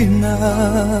between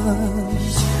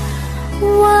us.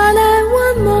 What I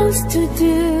want most to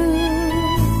do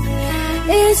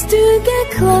is to get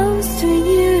close to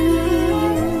you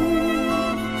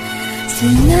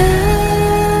tonight.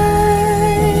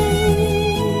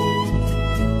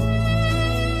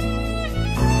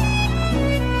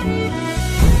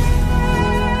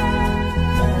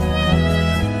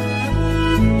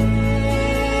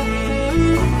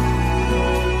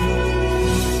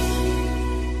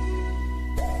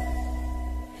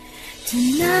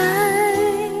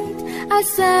 Tonight I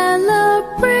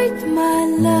celebrate my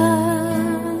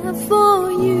love for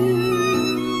you,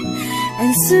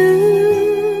 and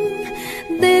soon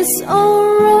this old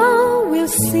road will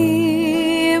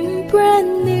seem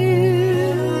brand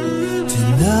new.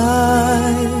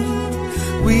 Tonight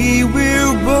we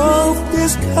will both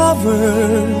discover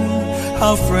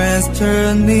how friends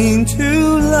turn into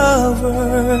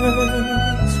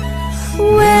lovers.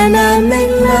 When I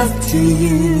make love to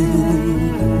you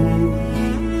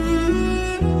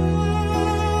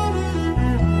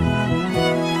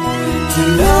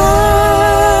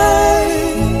tonight,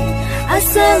 I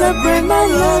celebrate my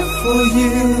love for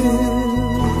you,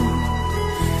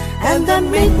 and the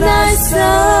midnight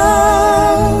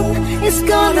sun is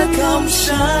gonna come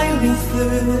shining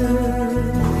through.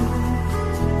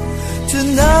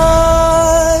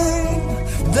 Tonight,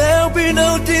 there'll be no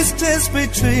distance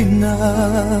between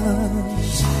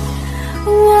us.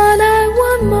 What I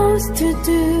want most to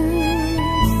do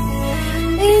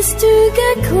is to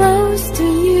get close to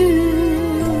you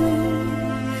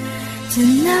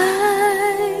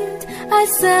tonight. I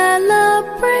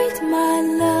celebrate my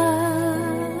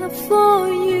love for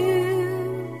you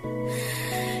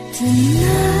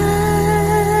tonight.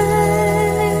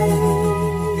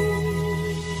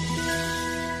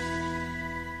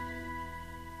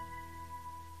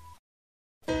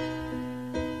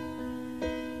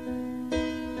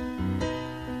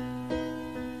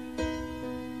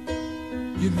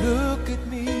 You look at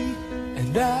me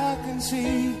and I can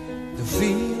see the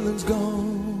feeling's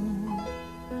gone.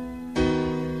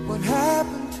 What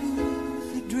happened to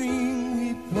the dream we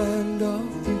planned our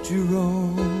future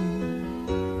on?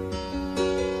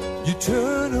 You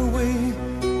turn away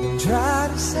and try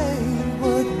to say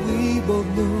what we both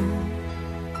know,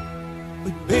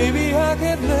 but baby, I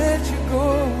can't let you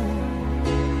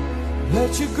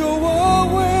go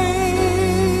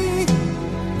away.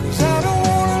 'Cause I don't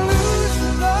wanna lose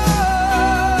your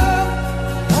love.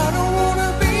 I don't wanna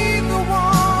be the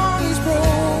one who's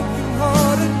broken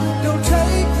hearted. Don't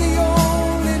take the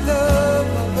only love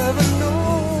I've ever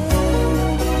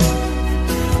known.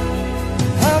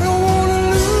 I don't wanna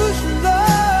lose your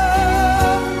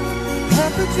love. How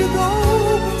could you go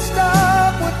and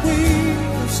stop what we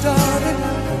have started?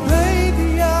 Baby,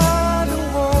 I don't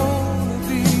wanna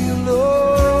be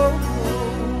alone.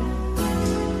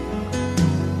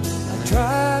 I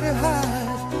try to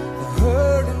hide the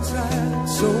hurt inside,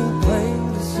 so plain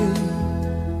to see.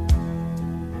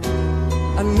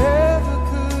 I never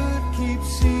could keep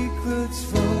secrets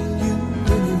from you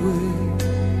anyway.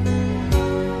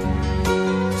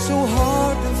 So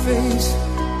hard to face,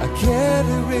 I can't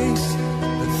erase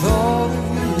the thought of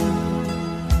you.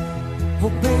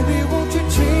 Oh baby, won't you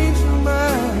change your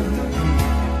mind?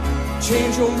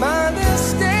 Change your mind and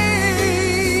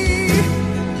stay.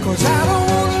 'Cause I don't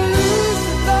wanna lose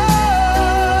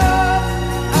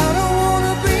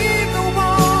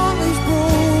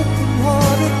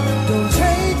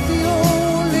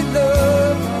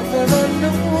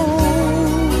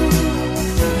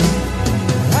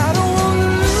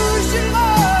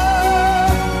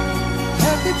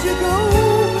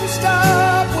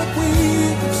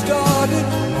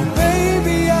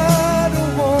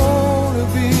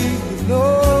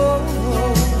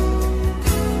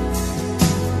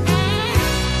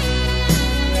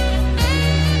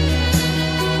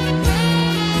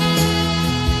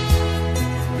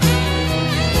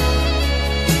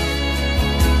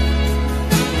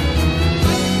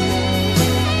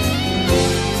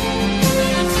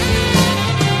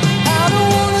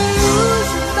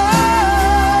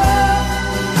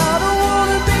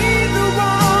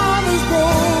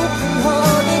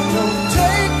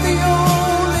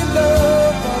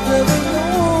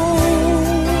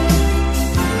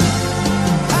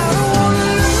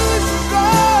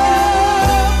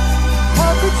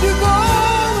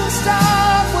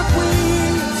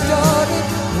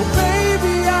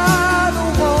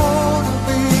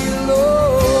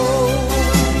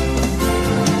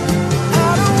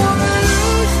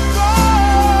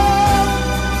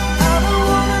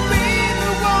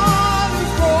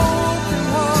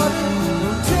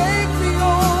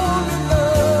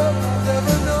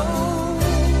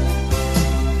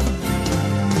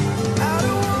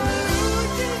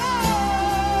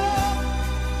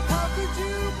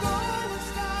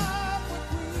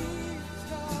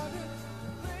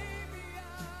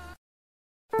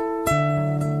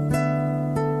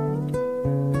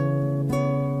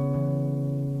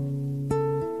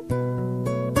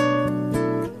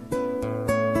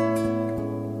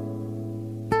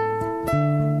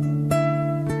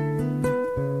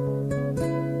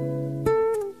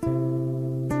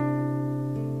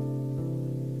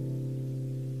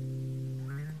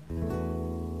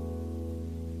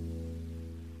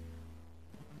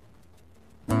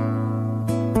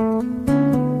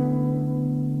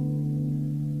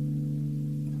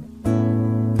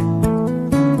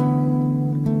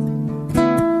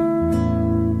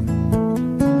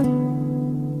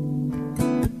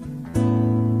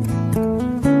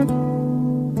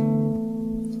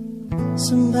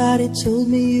Somebody told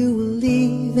me you were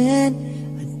leaving,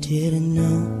 I didn't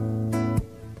know.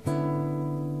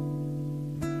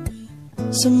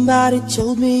 Somebody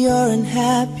told me you're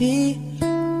unhappy,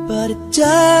 but it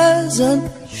doesn't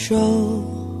show.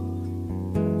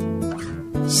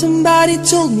 Somebody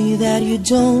told me that you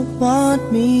don't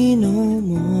want me no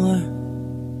more.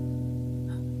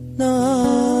 No.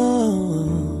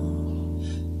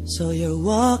 So you're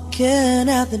walking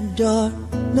out the door.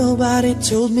 Nobody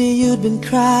told me you'd been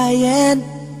crying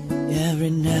every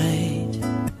night.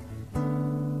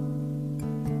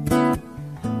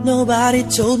 Nobody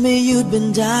told me you'd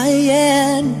been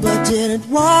dying, but didn't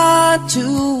want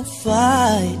to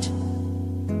fight.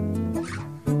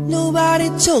 Nobody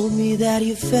told me that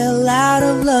you fell out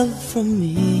of love from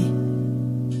me.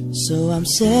 So I'm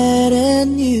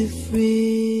setting you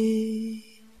free.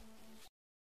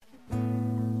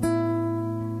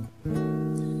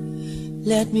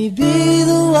 Let me be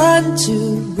the one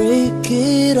to break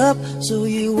it up, so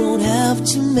you won't have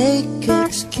to make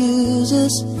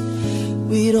excuses.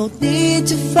 We don't need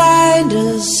to find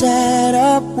a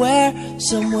setup where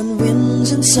someone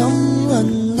wins and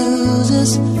someone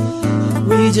loses.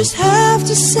 We just have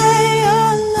to say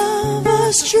our love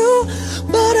was true,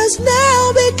 but has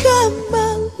now become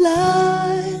a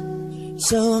lie.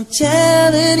 So I'm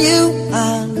telling you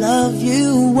I love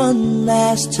you one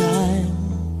last time,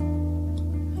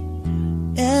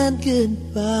 and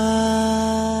goodbye.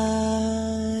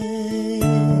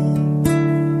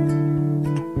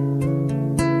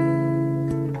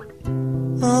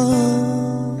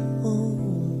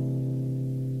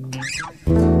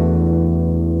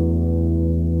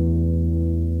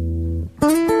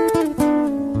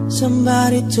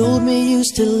 Somebody told me you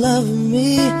still love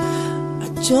me. I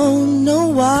don't know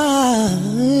why.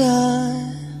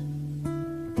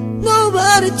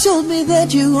 Nobody told me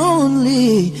that you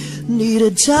only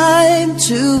needed time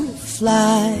to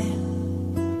fly.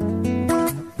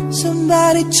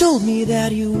 Somebody told me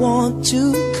that you want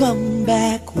to come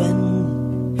back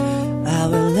when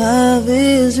our love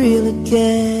is real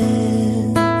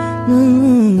again.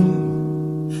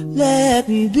 Let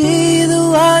me be the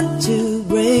one to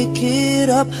break it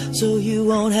up, so you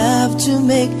won't have to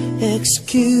make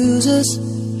excuses.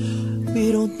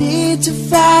 We don't need to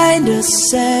find a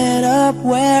setup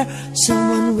where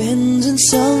someone wins and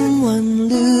someone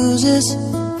loses.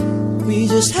 We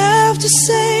just have to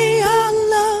say our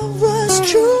love was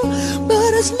true,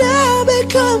 but has now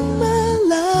become a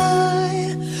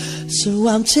lie. So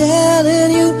I'm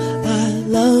telling you I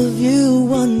love you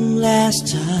one last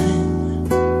time,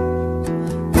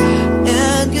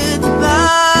 and goodbye.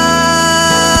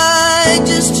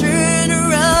 Just turn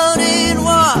around and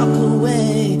walk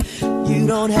away. You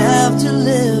don't have to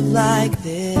live like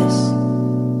this.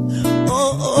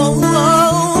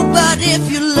 Oh, but if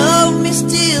you love me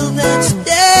still, then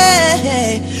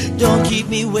stay. Don't keep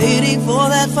me waiting for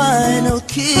that final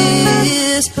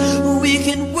kiss. We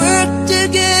can work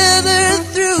together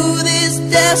through this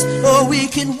test, or we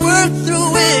can work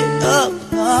through it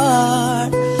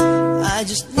apart. I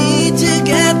just need to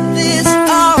get this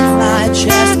off my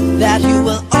chest, that you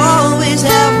will always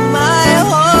have my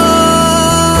heart.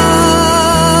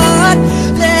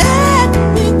 Let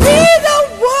me be the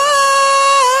one.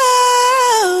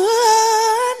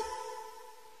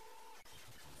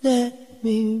 Let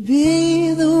me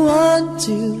be the one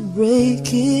to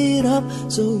break it up,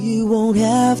 so you won't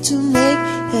have to make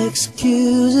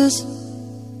excuses.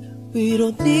 We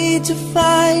don't need to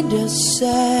find a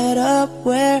setup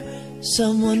where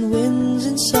someone wins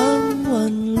and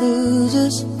someone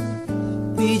loses.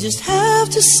 We just have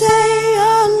to say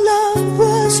our love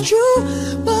was true,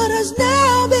 but has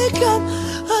now become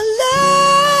a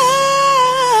lie.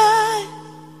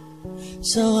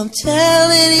 So I'm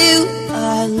telling you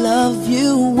I love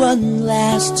you one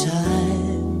last time,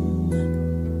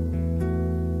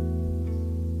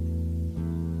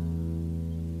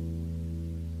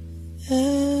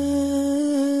 and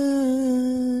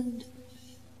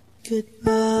goodbye.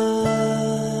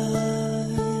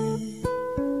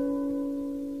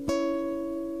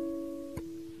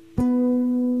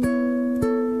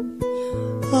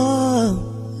 Oh,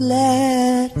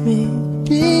 let me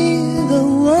be the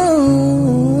one.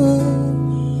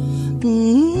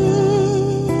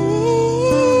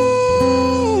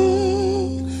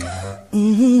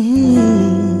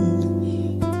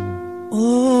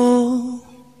 Oh,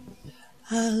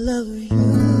 I love you.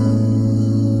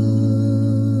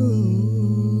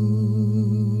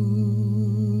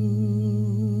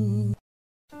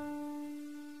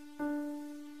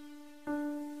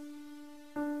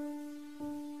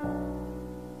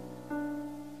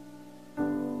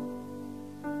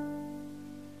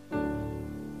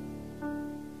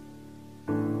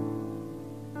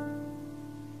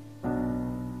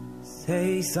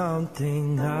 Say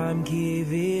something, I'm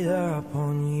giving up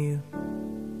on you.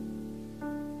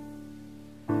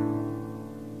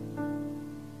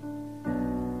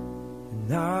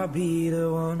 And I'll be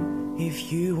the one if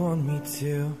you want me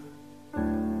to.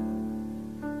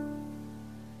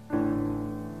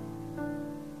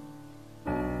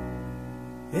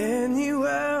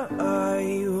 Anywhere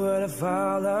I would have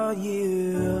followed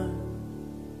you.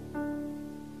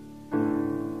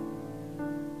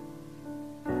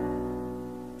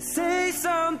 Say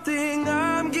something,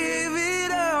 I'm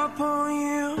giving up on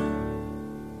you.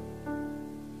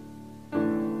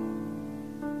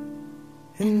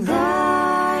 And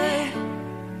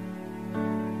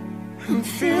I'm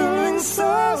feeling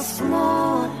so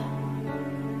small.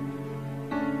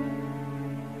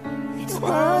 It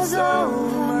was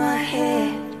over my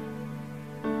head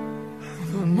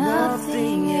for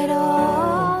nothing at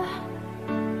all.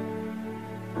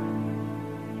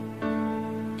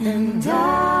 And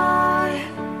I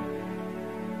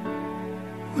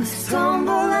would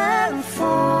stumble and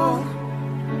fall.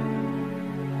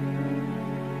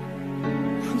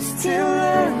 I'm still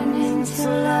learning to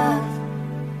love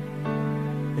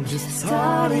and just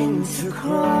starting to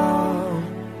crawl.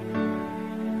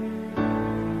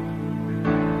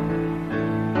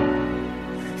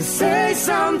 Say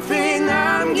something,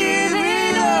 I'm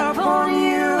giving up on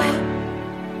you.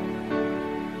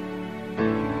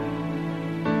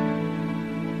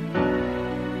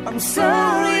 I'm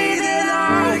sorry that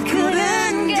I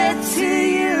couldn't get to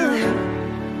you.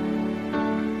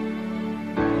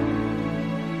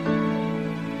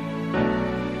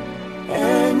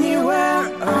 Anywhere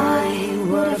I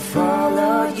would have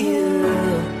followed you.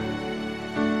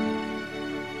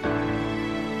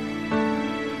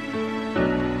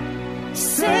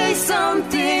 Say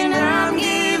something, I'm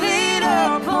giving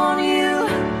up on you.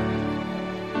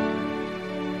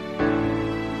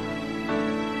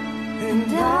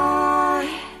 And I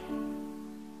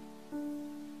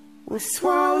will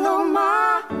swallow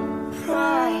my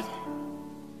pride.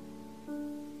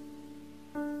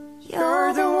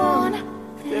 You're the one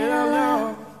that I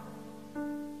love,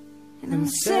 and I'm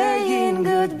saying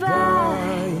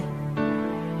goodbye.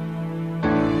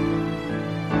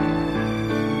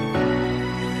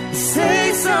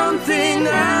 Say something,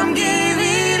 I'm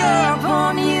giving up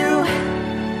on you.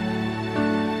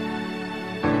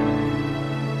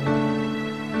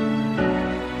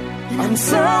 I'm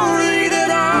sorry that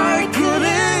I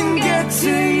couldn't get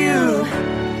to you.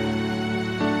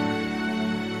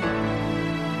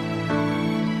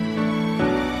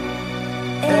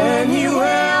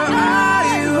 Anywhere I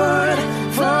would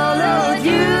follow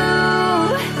you.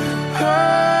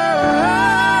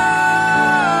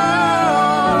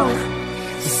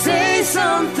 Say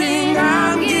something,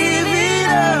 I'm giving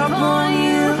up on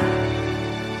you.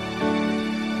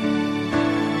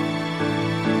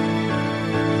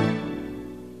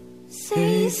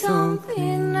 Say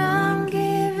something, I'm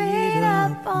giving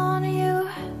up on you.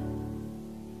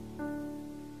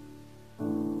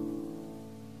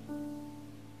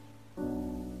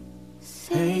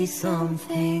 Say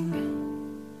something.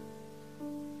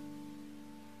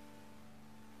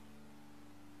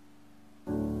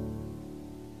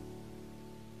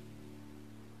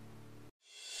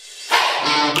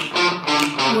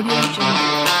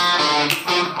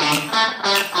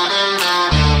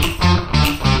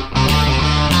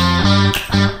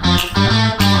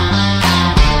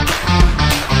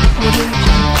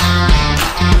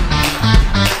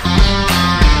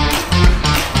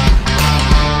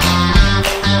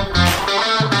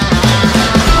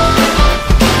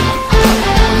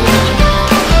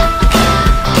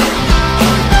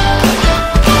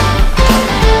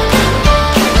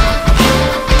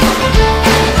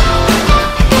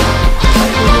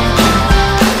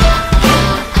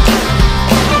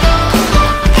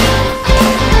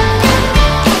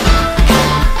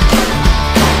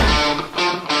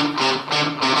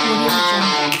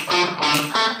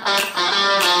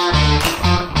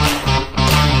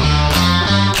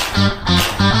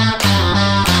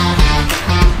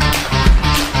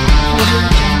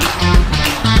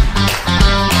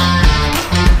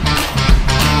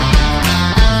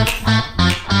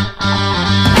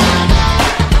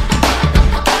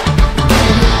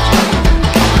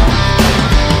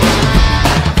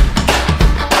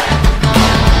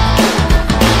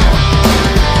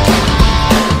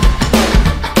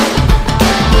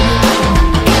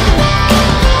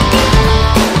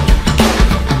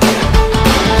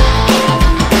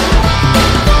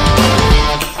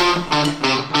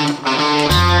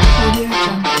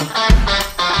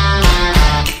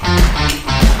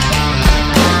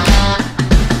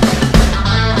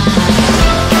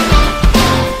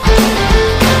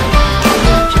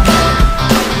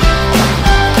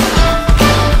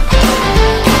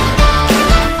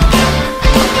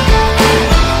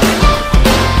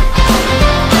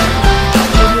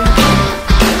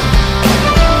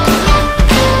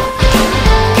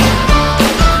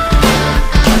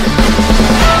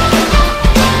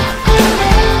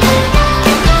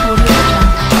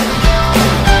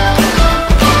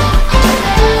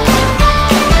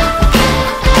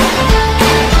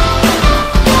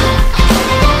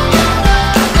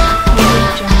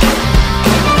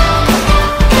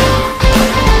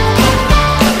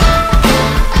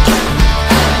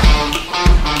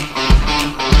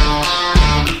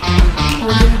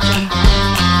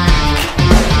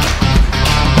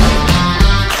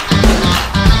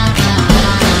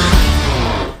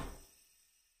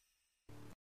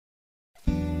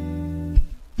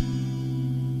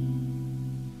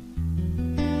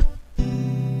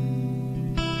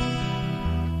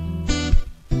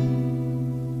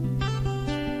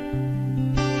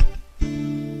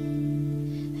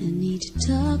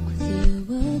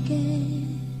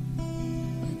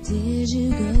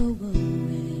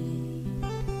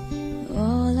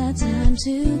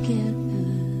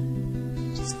 together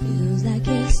just feels like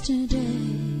yesterday.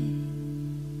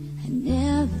 I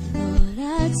never thought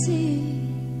I'd see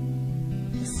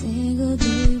a single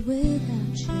day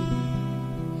without you.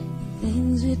 The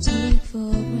things we take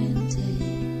for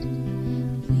granted,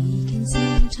 we can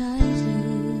sometimes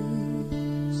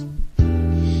lose.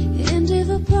 And if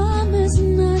I promise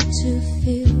not to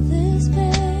feel this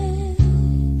bad,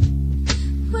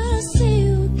 when I see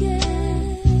you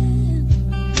again,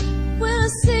 when I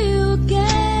see you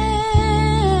again,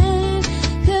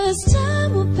 'cause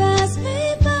time will pass me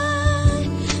by.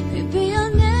 Maybe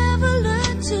I'll never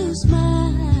learn to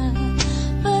smile,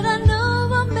 but I know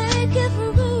I'll make it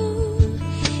through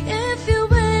if you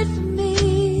wait for me.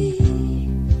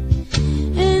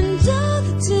 And all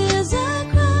the tears I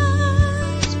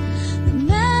cried, no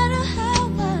matter how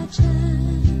I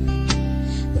tried,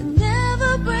 they'll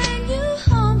never bring you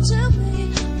home to me.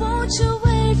 Won't you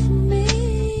wait for me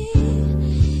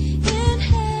in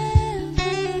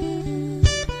heaven?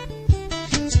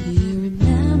 Do you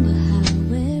remember how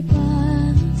it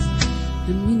was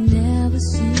when we never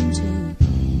seemed to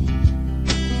care?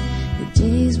 The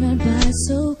days went by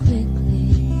so quickly,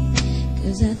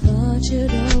 'cause I thought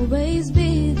you'd always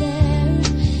be there.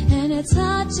 And it's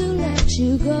hard to let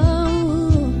you go,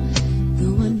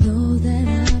 though I know that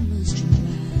I must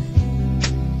try.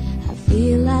 I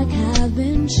feel like I've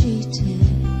been cheated,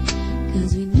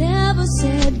 'cause we never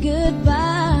said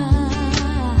goodbye.